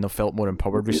were, and they've felt more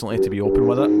empowered recently to be open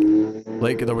with it.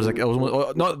 Like there was like it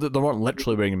was not that they weren't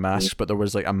literally wearing masks, but there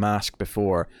was like a mask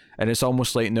before, and it's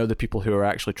almost like now the people who are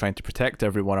actually trying to protect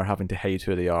everyone are having to hide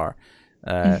who they are.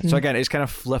 So again, it's kind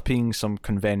of flipping some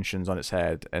conventions on its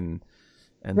head and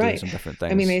doing some different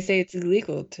things. I mean, they say it's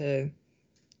illegal to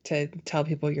tell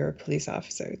people you're a police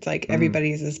officer. It's like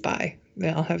everybody's a spy.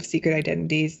 They all have secret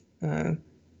identities.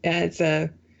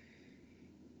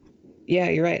 Yeah,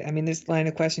 you're right. I mean, this line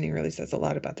of questioning really says a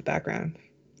lot about the background.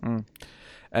 And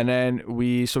then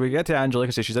we get to Angela, like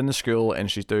I say, she's in the school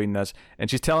and she's doing this, and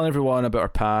she's telling everyone about her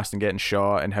past and getting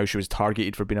shot and how she was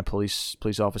targeted for being a police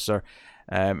officer,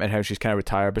 and how she's kind of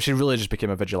retired, but she really just became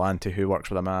a vigilante who works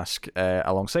with a mask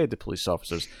alongside the police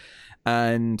officers.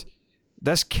 And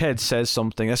this kid says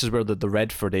something. This is where the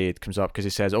Redford aide comes up, because he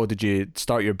says, "Oh, did you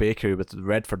start your bakery with the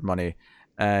Redford money?"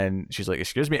 And she's like,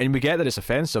 "Excuse me," and we get that it's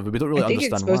offensive, but we don't really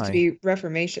understand why. I think it's supposed to be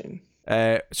Reformation.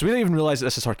 So we don't even realize that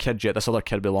this is her kid yet. This other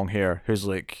kid with long hair, who's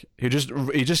like, he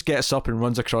just gets up and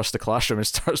runs across the classroom and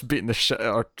starts beating the shit,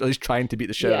 or at least trying to beat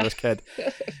the shit out of this kid.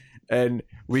 And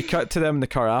we cut to them in the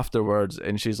car afterwards,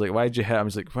 and she's like, "Why'd you hit him?"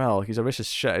 He's like, "Well, he's a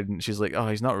racist shit." And she's like, "Oh,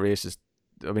 he's not racist.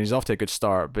 I mean, he's off to a good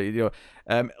start, but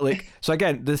like, so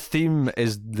again, the theme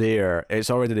is there. It's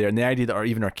already there, and the idea that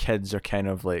even our kids are kind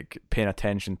of like paying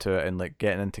attention to it and like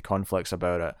getting into conflicts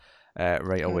about it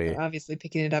right away. They're obviously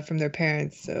picking it up from their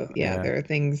parents, so yeah. There are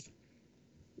things,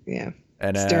 and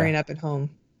stirring up at home.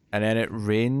 And then it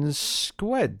rains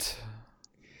squid.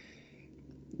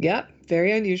 Yep,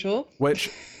 very unusual. Which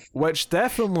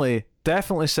definitely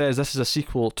says this is a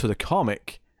sequel to the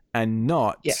comic and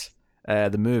not. Yes.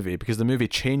 The movie, because the movie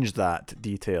changed that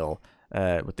detail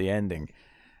with the ending.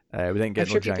 We didn't get I'm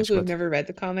sure people who have never read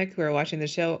the comic who are watching the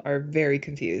show are very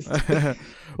confused.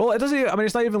 Well, it doesn't. I mean,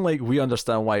 it's not even like we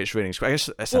understand why it's raining. I guess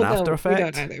it's an after effect. We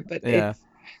don't either, but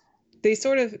they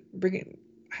sort of bring it.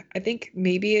 I think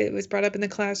maybe it was brought up in the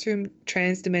classroom,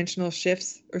 trans-dimensional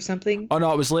shifts or something. Oh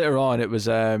no, it was later on. It was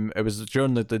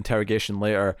during the interrogation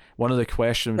later. One of the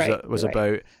questions that was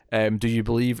about, do you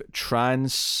believe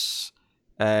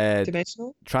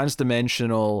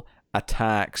transdimensional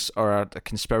attacks or a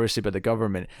conspiracy by the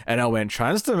government? And I went,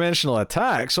 transdimensional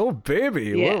attacks? Oh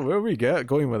baby, yeah. where we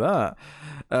going with that?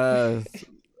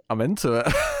 I'm into it.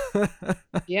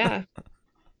 Yeah.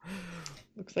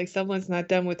 Looks like someone's not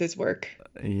done with his work.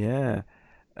 Yeah.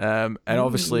 And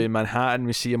obviously Manhattan,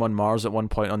 we see him on Mars at one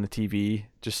point on the TV,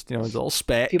 just, a little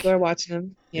speck. People are watching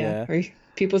him. Yeah. Or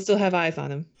people still have eyes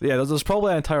on him. Yeah, there's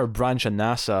probably an entire branch of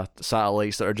NASA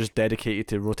satellites that are just dedicated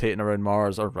to rotating around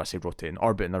Mars, or I say rotating,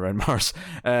 orbiting around Mars,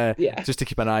 just to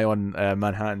keep an eye on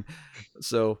Manhattan.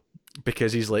 So,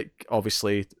 because he's like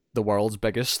obviously the world's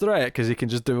biggest threat, because he can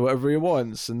just do whatever he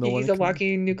wants, and he's a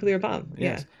walking nuclear bomb.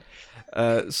 Yes.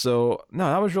 So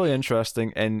no, that was really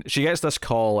interesting, and she gets this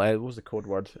call. What was the code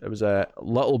word? It was a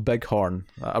Little Bighorn.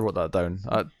 I wrote that down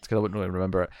because I wouldn't really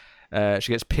remember it.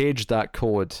 She gets paged that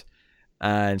code,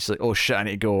 and she's like, "Oh shit, I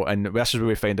need to go." And this is where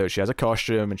we find out she has a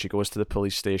costume, and she goes to the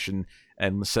police station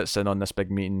and sits in on this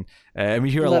big meeting. And we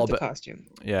hear a little bit. Costume.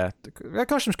 Yeah, the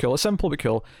costume's cool. It's simple but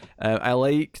cool. I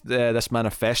like this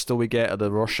manifesto we get of the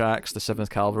Rorschachs, the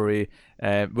 7th Cavalry,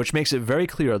 which makes it very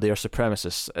clear they are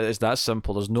supremacists. It's that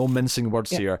simple. There's no mincing words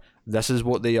here. This is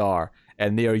what they are,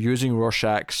 and they are using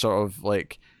Rorschach's sort of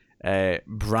like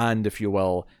brand, if you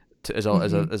will, as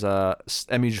a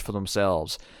image for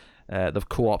themselves. They've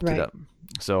co-opted it.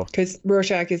 So because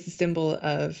Rorschach is the symbol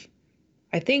of,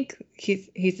 I think he's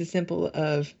the symbol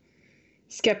of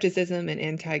skepticism and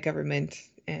anti-government,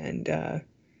 and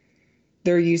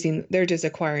they're just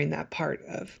acquiring that part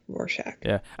of Rorschach.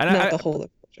 Yeah, and not the whole of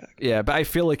Rorschach. Yeah, but I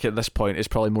feel like at this point it's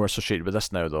probably more associated with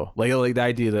this now, though. Like the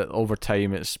idea that over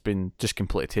time it's been just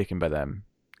completely taken by them,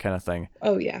 kind of thing.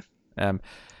 Oh yeah.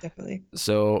 Definitely.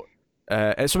 So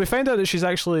So we find out that she's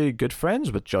actually good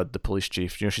friends with Judd, the police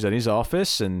chief. You know, she's in his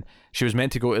office, and she was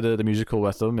meant to go to the musical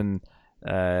with him,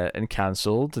 and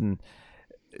cancelled. And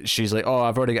she's like, "Oh,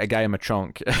 I've already got a guy in my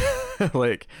trunk."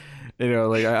 Like, you know,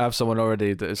 like I have someone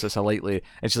already that's just a lightly.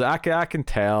 And she's like, I can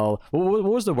tell. What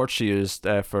was the word she used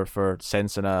for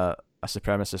sensing a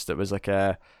supremacist? It was like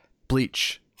a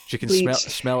bleach. She can Bleach.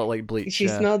 smell it like bleach. She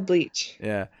smelled bleach.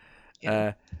 Yeah.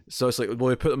 Yeah. So it's like, well,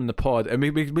 we put them in the pod, and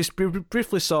we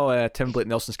briefly saw Tim Blake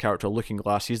Nelson's character, Looking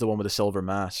Glass. He's the one with the silver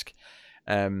mask.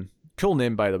 Cool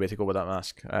name, by the way, to go with that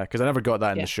mask, because I never got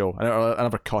that in the show. I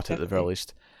never caught it at the very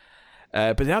least.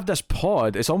 But they have this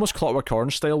pod. It's almost Clockwork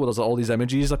Orange style, where there's all these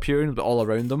images appearing, but all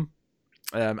around them,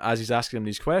 as he's asking them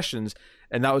these questions.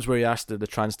 And that was where he asked the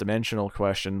trans-dimensional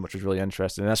question, which was really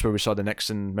interesting. And that's where we saw the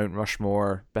Nixon Mount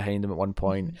Rushmore behind him at one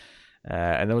point.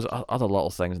 And there was other little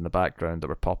things in the background that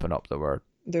were popping up that were...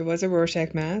 There was a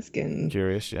Rorschach mask and...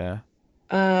 Curious, yeah.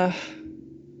 I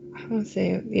won't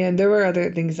say... Yeah, there were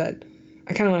other things that...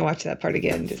 I kind of want to watch that part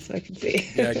again just so I can see.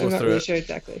 Yeah, go I'm not through really it. sure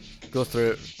exactly. Go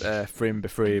through it frame by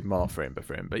frame, well, not frame by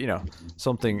frame, but, you know,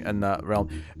 something in that realm.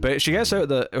 But she gets out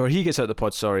he gets out the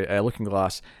pod, sorry, Looking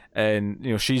Glass, and,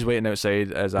 you know, she's waiting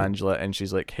outside as Angela, and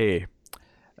she's like, hey...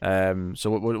 so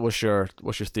what's your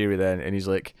theory then? And he's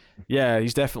like, yeah,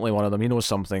 he's definitely one of them. He knows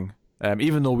something.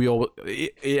 Even though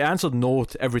he answered no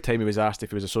every time he was asked if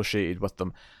he was associated with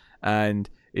them, and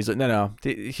he's like, no,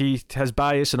 his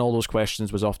bias and all those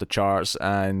questions was off the charts,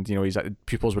 and you know his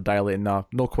pupils were dilating.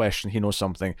 No question, he knows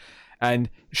something. And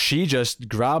she just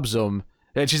grabs him,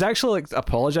 and she's actually like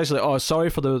apologizing, like, oh, sorry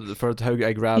for how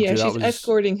I grabbed you. Yeah, that she's was...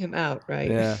 escorting him out,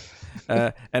 right? Yeah.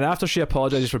 And after she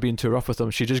apologizes for being too rough with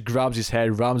him, she just grabs his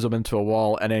head, rams him into a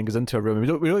wall, and then goes into a room.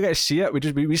 We don't get to see it.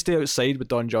 We stay outside with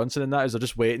Don Johnson and that as they're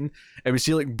just waiting, and we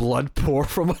see like blood pour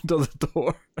from under the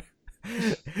door.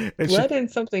 Blood and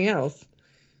something else.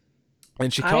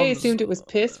 And she comes... I assumed it was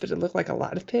piss, but it looked like a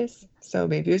lot of piss. So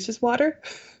maybe it was just water.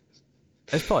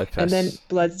 It's probably piss. And then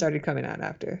blood started coming out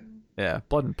after. Yeah,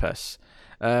 blood and piss.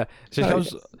 So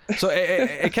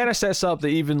it kind of sets up that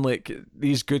even like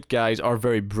these good guys are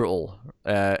very brutal.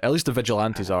 At least the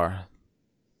vigilantes are.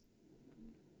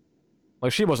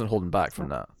 Like she wasn't holding back from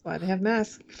that. That's why they have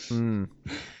masks.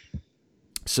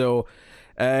 So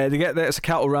they get there. It's a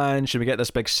cattle ranch, and we get this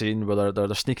big scene where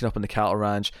they're sneaking up in the cattle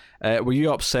ranch. Were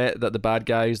you upset that the bad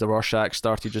guys, the Rorschach,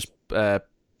 started just I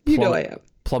am.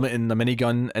 plummeting the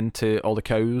minigun into all the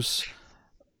cows?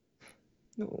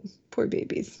 Oh, poor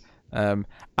babies. I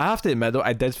have to admit though,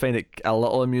 I did find it a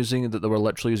little amusing that they were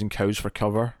literally using cows for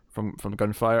cover from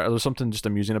gunfire. There was something just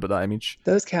amusing about that image.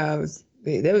 Those cows,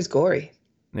 that was gory.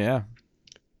 Yeah.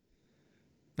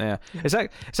 It's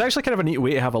actually kind of a neat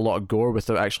way to have a lot of gore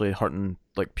without actually hurting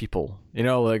like people. You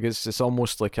know, like it's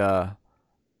almost like an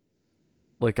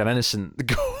innocent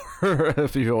gore,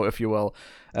 if you will.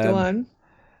 Go on.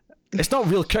 It's not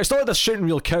real. It's not like they're shooting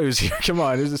real cows here. Come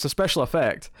on, it's a special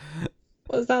effect.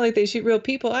 Well, it's not like they shoot real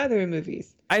people either in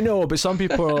movies. I know, but some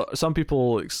people,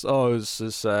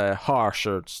 it's harsh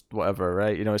or whatever,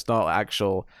 right? You know, it's not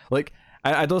actual. Like,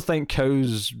 I don't think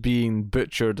cows being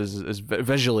butchered is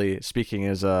visually speaking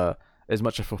is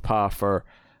much of a faux pas for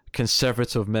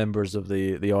conservative members of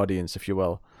the audience, if you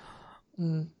will.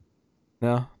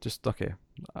 No, just okay.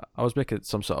 I was making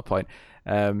some sort of point.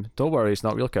 Don't worry, it's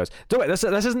not real cows. Don't worry, this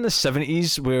isn't the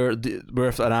 70s where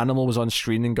if an animal was on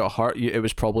screen and got hurt, it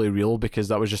was probably real because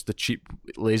that was just the cheap,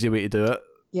 lazy way to do it.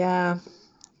 Yeah,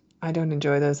 I don't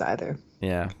enjoy those either.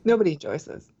 Yeah. Nobody enjoys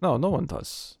those. No one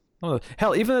does.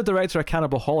 Hell, even the director of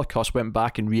Cannibal Holocaust went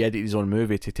back and re-edited his own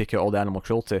movie to take out all the animal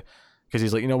cruelty because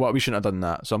he's like, you know what, we shouldn't have done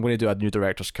that, so I'm going to do a new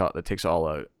director's cut that takes it all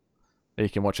out. You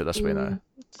can watch it this way now.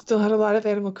 Still had a lot of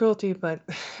animal cruelty, but...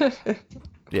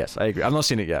 Yes, I agree. I've not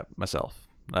seen it yet myself.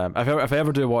 If I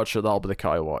ever do watch it, that'll be the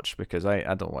cut I watch because I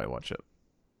don't want to watch it.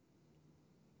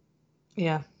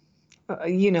 Yeah.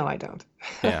 I don't.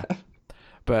 Yeah.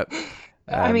 But...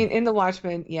 I mean, in the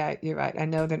Watchmen, yeah, you're right. I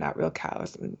know they're not real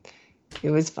cows. And it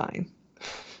was fine.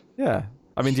 Yeah.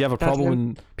 I mean, do you have a problem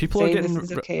when people are getting...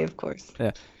 This is okay, of course.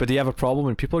 Yeah. But do you have a problem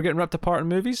when people are getting ripped apart in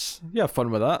movies? You have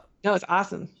fun with that. No, it's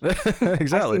awesome.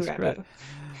 Exactly. It's great.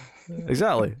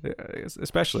 Exactly.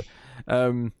 Especially.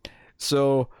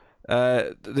 So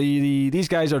these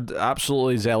guys are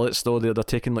absolutely zealots, though. They're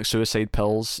taking like suicide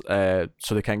pills so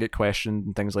they can't get questioned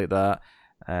and things like that.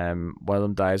 One of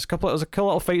them dies. There's a cool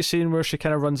little fight scene where she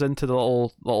kind of runs into the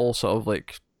little sort of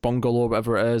like bungalow or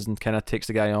whatever it is and kind of takes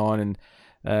the guy on,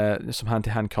 and some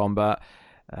hand-to-hand combat.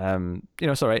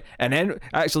 It's all right. And then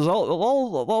actually, there's a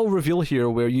little reveal here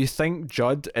where you think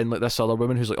Judd and like this other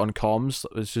woman who's like on comms,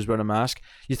 who's wearing a mask.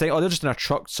 You think, oh, they're just in a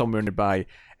truck somewhere nearby.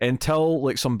 Until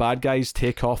like some bad guys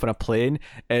take off in a plane,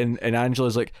 and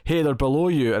Angela's like, "Hey, they're below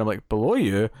you," and I'm like, "Below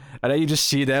you?" And then you just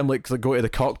see them like go to the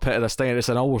cockpit of this thing, and it's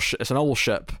an owl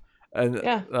ship, and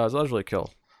Yeah. that was really cool.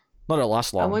 Not that it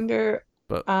lasts long. I wonder.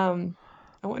 But I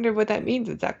wonder what that means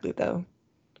exactly, though.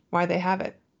 Why they have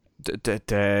it? did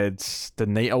the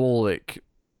Night Owl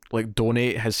like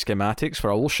donate his schematics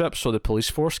for owl ships so the police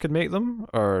force could make them,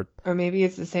 or maybe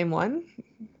it's the same one.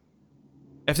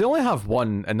 if they only have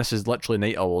one and this is literally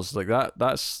Night Owls, like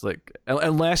that's like,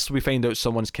 unless we find out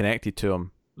someone's connected to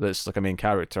him that's like a main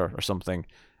character or something,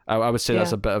 I would say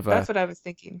that's a bit of that's what I was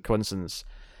thinking. Coincidence.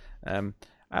 I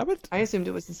assumed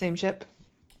it was the same ship.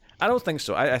 I don't think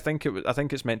so. I think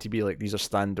it's meant to be like these are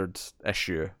standard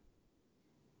issue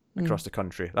across the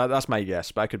country. That's my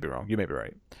guess, but I could be wrong. You may be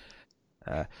right.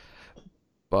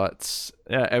 But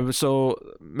yeah, it was so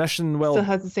mission well. Still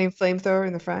has the same flamethrower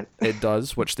in the front. It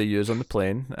does, which they use on the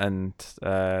plane, and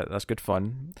that's good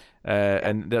fun.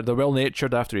 And they're well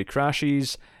natured after he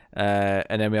crashes.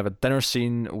 And then we have a dinner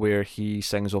scene where he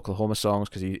sings Oklahoma songs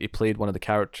because he played one of the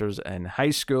characters in high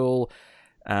school.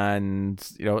 And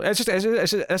it's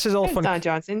this is all fun. Don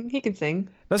Johnson, he can sing.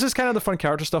 This is kind of the fun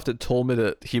character stuff that told me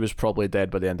that he was probably dead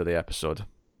by the end of the episode,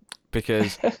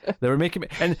 because they were making me.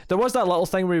 And there was that little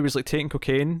thing where he was like taking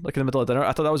cocaine like in the middle of dinner.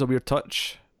 I thought that was a weird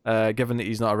touch, given that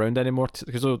he's not around anymore.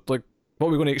 Because like, what are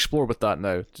we going to explore with that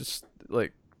now? Just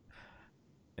like,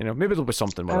 maybe there'll be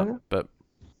something with it. But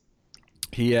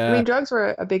he. I mean, drugs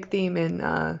were a big theme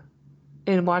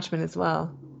in Watchmen as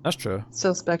well. That's true.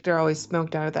 So Spectre always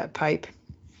smoked out of that pipe.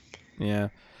 Yeah.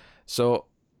 So,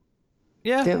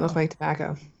 yeah. Didn't look like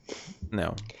tobacco.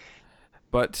 No.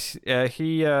 But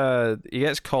he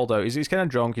gets called out. He's kind of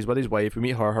drunk. He's with his wife. We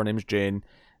meet her. Her name's Jane,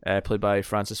 played by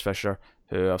Frances Fisher,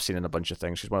 who I've seen in a bunch of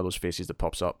things. She's one of those faces that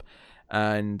pops up.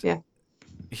 And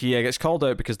he gets called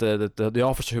out because the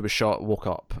officer who was shot woke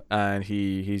up. And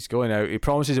he's going out. He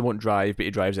promises he won't drive, but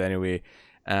he drives anyway.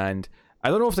 And I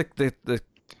don't know if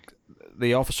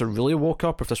the officer really woke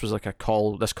up, or if this was like a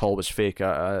call. This call was fake.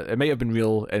 It might have been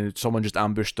real, and someone just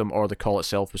ambushed him, or the call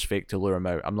itself was fake to lure him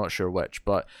out. I'm not sure which,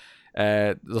 but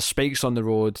there's spikes on the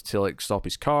road to like stop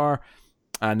his car,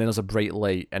 and then there's a bright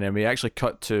light, and then we actually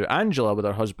cut to Angela with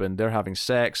her husband. They're having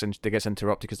sex, and they gets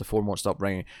interrupted because the phone won't stop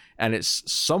ringing, and it's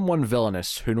someone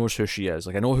villainous who knows who she is.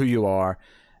 Like, I know who you are,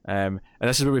 and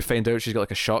this is where we find out she's got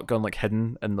like a shotgun like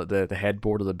hidden in the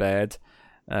headboard of the bed.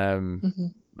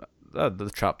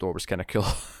 The trapdoor was kind of cool.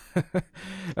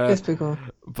 That's pretty cool.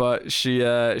 But she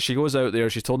goes out there.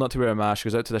 She's told not to wear a mask. She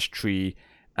goes out to this tree,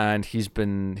 and he's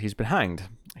been hanged.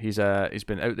 He's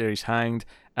been out there. He's hanged.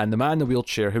 And the man in the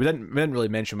wheelchair, who we didn't really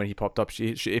mention when he popped up,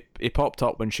 he popped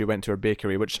up when she went to her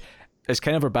bakery, which is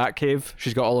kind of her bat cave.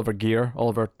 She's got all of her gear, all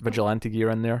of her vigilante gear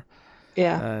in there.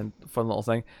 Yeah. And fun little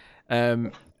thing.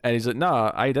 And he's like,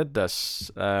 "Nah, I did this."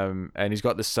 And he's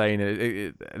got this sign,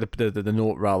 the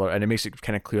note rather, and it makes it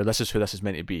kind of clear this is who this is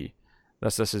meant to be.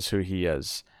 This is who he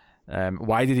is.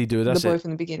 Why did he do this? The boy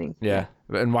from the beginning. Yeah.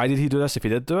 And why did he do this if he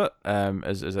did do it?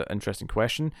 Is an interesting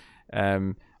question.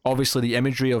 Obviously, the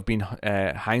imagery of being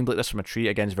hanged like this from a tree,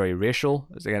 again, is very racial.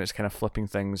 It's kind of flipping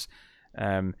things.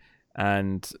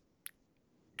 And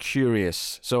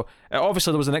curious. So,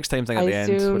 obviously, there was a next time thing at the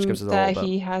end, which gives us a little bit. That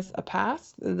he has a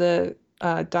past,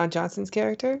 Don Johnson's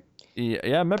character.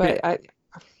 Yeah, maybe. But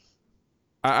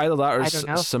either that or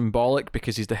it's symbolic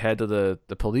because he's the head of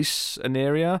the police in the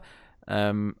area.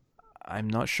 I'm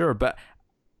not sure, but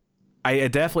I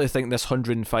definitely think this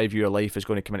 105-year life is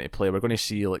going to come into play. We're going to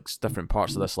see like different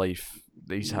parts of this life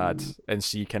that he's had and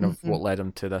see kind of what led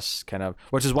him to this kind of,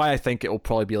 which is why I think it will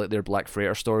probably be like their Black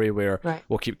Freighter story, where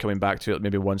we'll keep coming back to it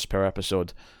maybe once per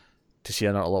episode to see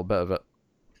a little bit of it.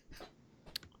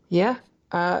 Yeah.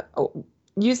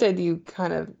 You said you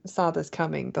kind of saw this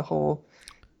coming, the whole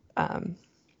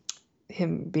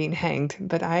him being hanged,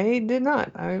 but I did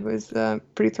not. I was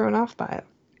pretty thrown off by it.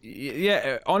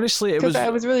 Yeah, honestly, it was. Because I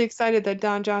was really excited that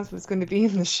Don Johnson was going to be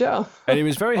in the show, and he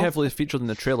was very heavily featured in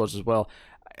the trailers as well.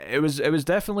 It was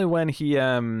definitely when he,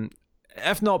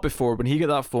 if not before, when he got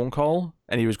that phone call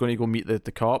and he was going to go meet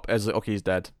the cop. I was like, okay, he's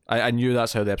dead. I knew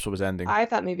that's how the episode was ending. I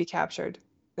thought maybe captured.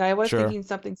 I was thinking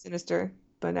something sinister,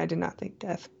 but I did not think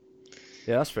death.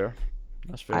 Yeah, that's fair.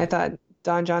 I thought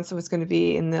Don Johnson was going to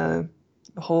be in the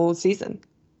whole season,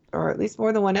 or at least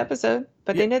more than one episode,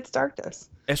 but they Ned Starked us.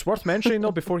 It's worth mentioning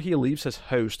though, before he leaves his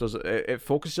house, it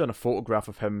focuses on a photograph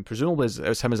of him, presumably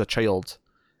it's him as a child,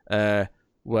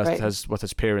 with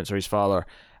his parents or his father,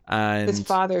 and his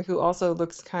father, who also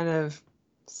looks kind of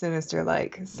sinister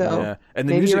like. So Yeah, and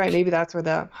the maybe you're right. music, Maybe that's where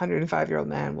the 105-year-old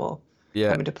man will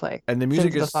yeah, come into play. and the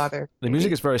music Sins of the is father, the music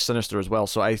maybe. is very sinister as well.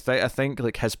 So I think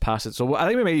like his passage. So I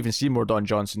think we might even see more Don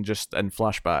Johnson just in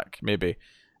flashback, maybe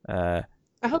uh,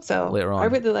 I hope so. later I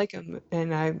on. really like him,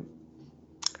 and I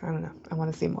don't know. I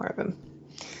want to see more of him.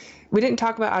 We didn't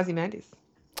talk about Ozymandias.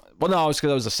 Well, no, because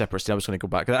that was a separate scene. I was going to go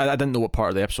back. I didn't know what part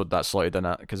of the episode that slotted in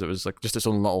at because it was like just its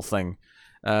own little thing.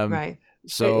 Um, Right.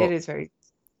 It so is very.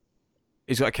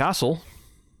 he's got a castle.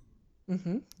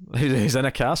 Mm-hmm. He's in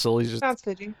a castle. He's just Sounds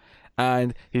fitting.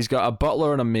 and he's got a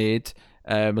butler and a maid.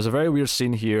 There's a very weird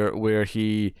scene here where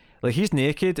he's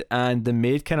naked and the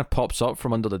maid kind of pops up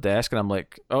from under the desk and I'm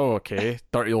like, oh okay,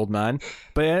 dirty old man.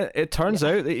 But it turns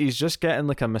out that he's just getting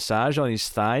like a massage on his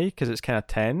thigh because it's kind of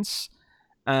tense.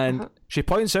 And she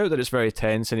points out that it's very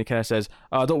tense and he kind of says,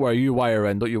 oh, don't worry, you wire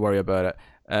in, don't you worry about it.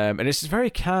 And it's very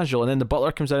casual. And then the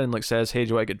butler comes in and like says, hey, do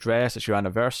you want to get dressed? It's your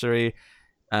anniversary.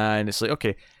 And it's like,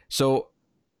 okay, so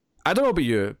I don't know about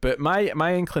you, but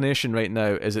my inclination right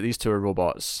now is that these two are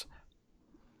robots.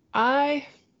 I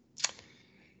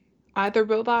either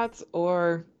robots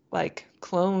or like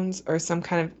clones or some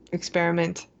kind of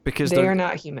experiment. Because They are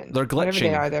not human. they're Whatever they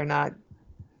glitching. are, they're not.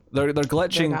 They're They're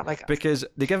glitching not like us. because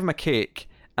they give him a cake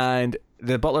and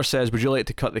the butler says, would you like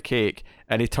to cut the cake?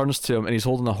 And he turns to him and he's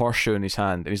holding a horseshoe in his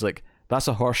hand and he's like, that's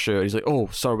a horseshoe. And he's like, oh,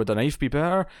 sir, would a knife be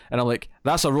better? And I'm like,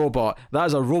 that's a robot. That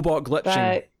is a robot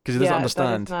glitching because he doesn't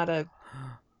understand. That is not a.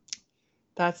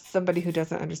 That's somebody who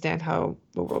doesn't understand how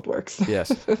the world works.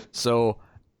 Yes. So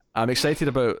I'm excited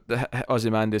about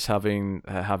Ozymandias having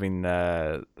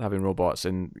robots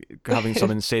and having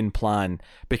some insane plan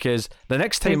because the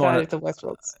next time on, the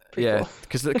Westworld's prequel. yeah,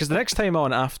 because the next time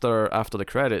on after the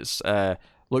credits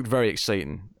looked very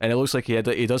exciting and it looks like he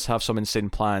does have some insane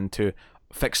plan to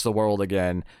fix the world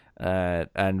again.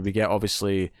 And we get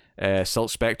obviously Silk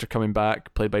Spectre coming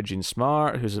back, played by Jean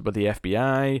Smart, who's with the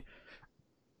FBI,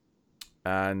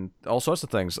 and all sorts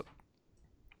of things.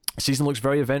 The season looks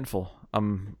very eventful.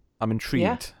 I'm intrigued.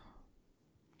 Yeah.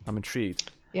 I'm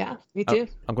intrigued. Yeah, me too.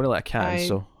 I'm going to let it can,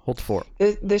 so hold the fort.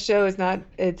 This show is not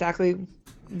exactly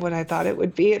what I thought it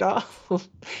would be at all.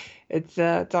 It's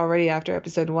already after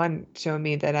episode 1 showing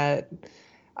me that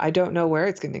I don't know where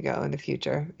it's going to go in the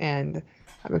future, and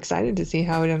I'm excited to see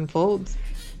how it unfolds.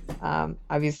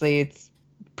 Obviously, it's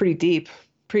pretty deep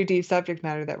subject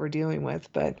matter that we're dealing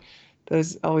with, but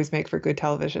those always make for good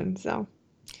television. So.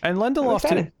 And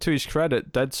Lindelof, to his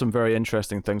credit, did some very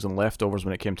interesting things in Leftovers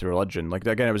when it came to religion. Like,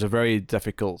 again, it was a very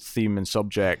difficult theme and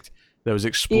subject that was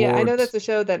explored. Yeah, I know that's a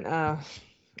show that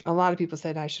a lot of people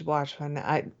said I should watch, and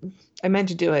I meant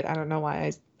to do it. I don't know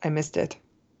why I missed it.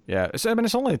 Yeah, it's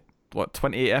only,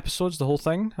 28 episodes, the whole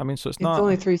thing? I mean, so it's not... It's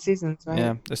only 3 seasons, right?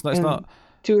 Yeah, it's not...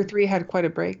 2 or 3 had quite a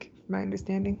break, from my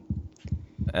understanding.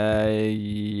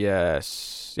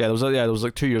 Yes. Yeah, there was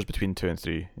like 2 years between 2 and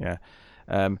 3, yeah.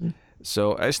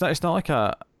 So it's not like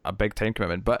a big time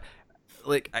commitment, but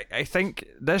like I think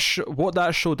what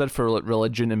that show did for like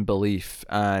religion and belief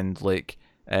and like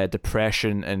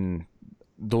depression and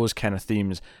those kind of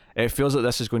themes, it feels like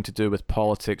this is going to do with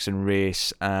politics and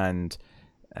race and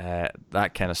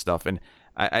that kind of stuff. And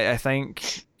I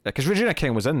think because Regina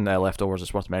King was in Leftovers,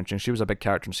 it's worth mentioning. She was a big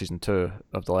character in season 2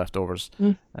 of The Leftovers.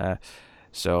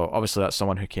 So obviously that's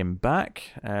someone who came back,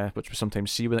 which we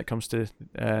sometimes see when it comes to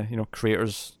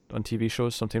creators on TV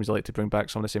shows. Sometimes they like to bring back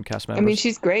some of the same cast members. I mean,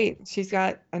 she's great. She's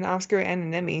got an Oscar and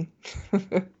an Emmy.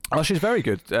 Oh, she's very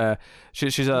good.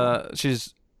 She's a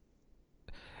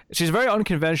very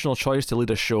unconventional choice to lead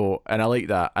a show, and I like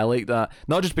that.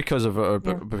 Not just because of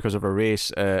her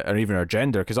race or even her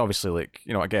gender, because obviously,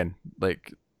 again,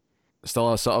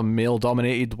 still a sort of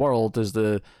male-dominated world is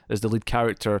the lead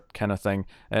character kind of thing.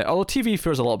 Although TV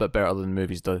fares a little bit better than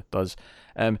movies does.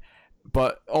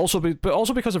 But also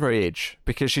because of her age,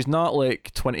 because she's not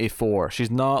like 24.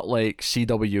 She's not like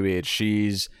CW age.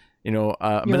 She's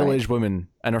a middle-aged woman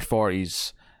in her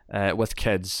 40s with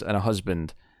kids and a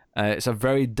husband. It's a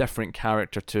very different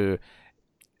character to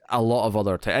a lot of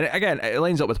other. And again, it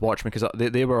lines up with Watchmen because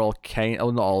they were all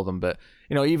not all of them, but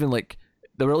even like.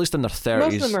 They were at least in their 30s.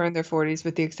 Most of them are in their 40s,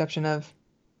 with the exception of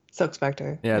Silk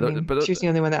Spectre. Yeah, but she was the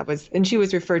only one that was, and she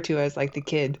was referred to as like the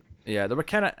kid. Yeah, they were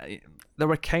kind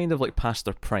of like past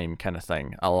their prime kind of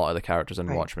thing. A lot of the characters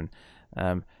in Watchmen.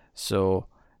 So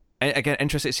again,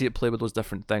 interested to see it play with those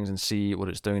different things and see what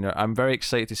it's doing there. I'm very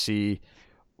excited to see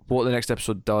what the next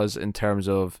episode does in terms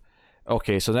of.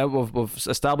 Okay, so now we've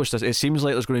established this. It seems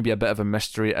like there's going to be a bit of a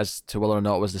mystery as to whether or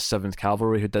not it was the 7th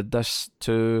Cavalry who did this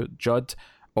to Judd.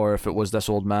 Or if it was this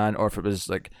old man, or if it was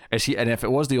like, and if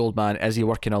it was the old man, is he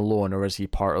working alone, or is he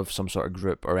part of some sort of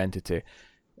group or entity?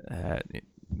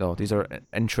 No, these are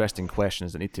interesting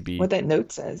questions that need to be. What that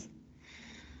note says.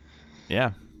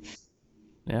 Yeah,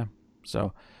 yeah.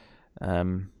 So,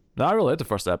 no, I really liked the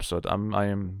first episode. I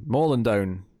am mulling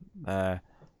down,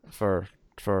 for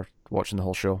watching the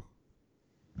whole show.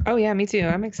 Oh yeah, me too.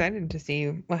 I'm excited to see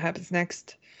what happens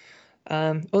next.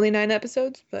 Only 9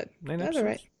 episodes, but 9 that's all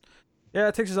right. episodes. Yeah,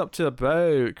 it takes us up to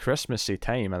about Christmassy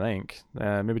time, I think.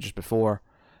 Maybe just before.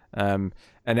 And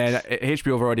then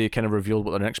HBO have already kind of revealed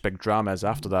what the next big drama is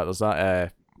after that. There's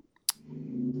that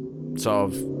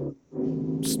sort of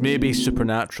maybe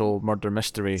supernatural murder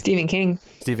mystery. Stephen King.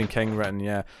 Stephen King written,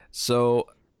 yeah. So,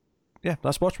 yeah,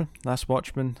 that's Watchmen. That's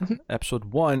Watchmen, episode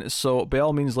 1. So, by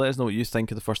all means, let us know what you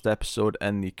think of the first episode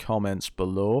in the comments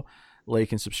below.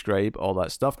 Like and subscribe, all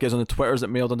that stuff. Get us on the Twitters at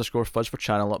mailed_fudge for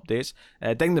channel updates.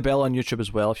 Ding the bell on YouTube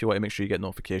as well if you want to make sure you get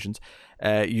notifications.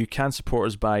 You can support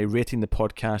us by rating the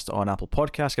podcast on Apple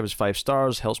Podcasts. Give us 5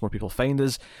 stars, helps more people find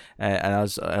us. And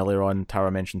as earlier on,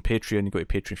 Tara mentioned Patreon. You go to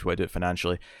Patreon if you want to do it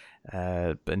financially.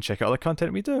 And check out all the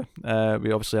content we do.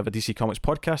 We obviously have a DC Comics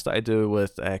podcast that I do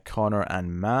with Connor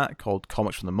and Matt called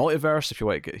Comics from the Multiverse. If you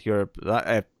want to hear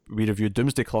that, we reviewed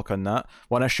Doomsday Clock on that.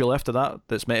 One issue left of that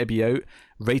that's meant to be out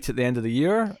right at the end of the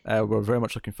year. We're very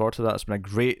much looking forward to that. It's been a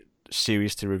great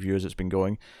series to review as it's been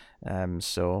going.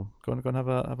 So go and have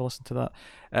a listen to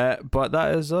that. But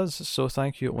that is us. So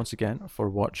thank you once again for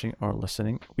watching or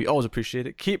listening. We always appreciate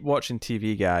it. Keep watching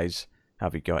TV, guys.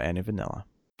 Have you got any vanilla?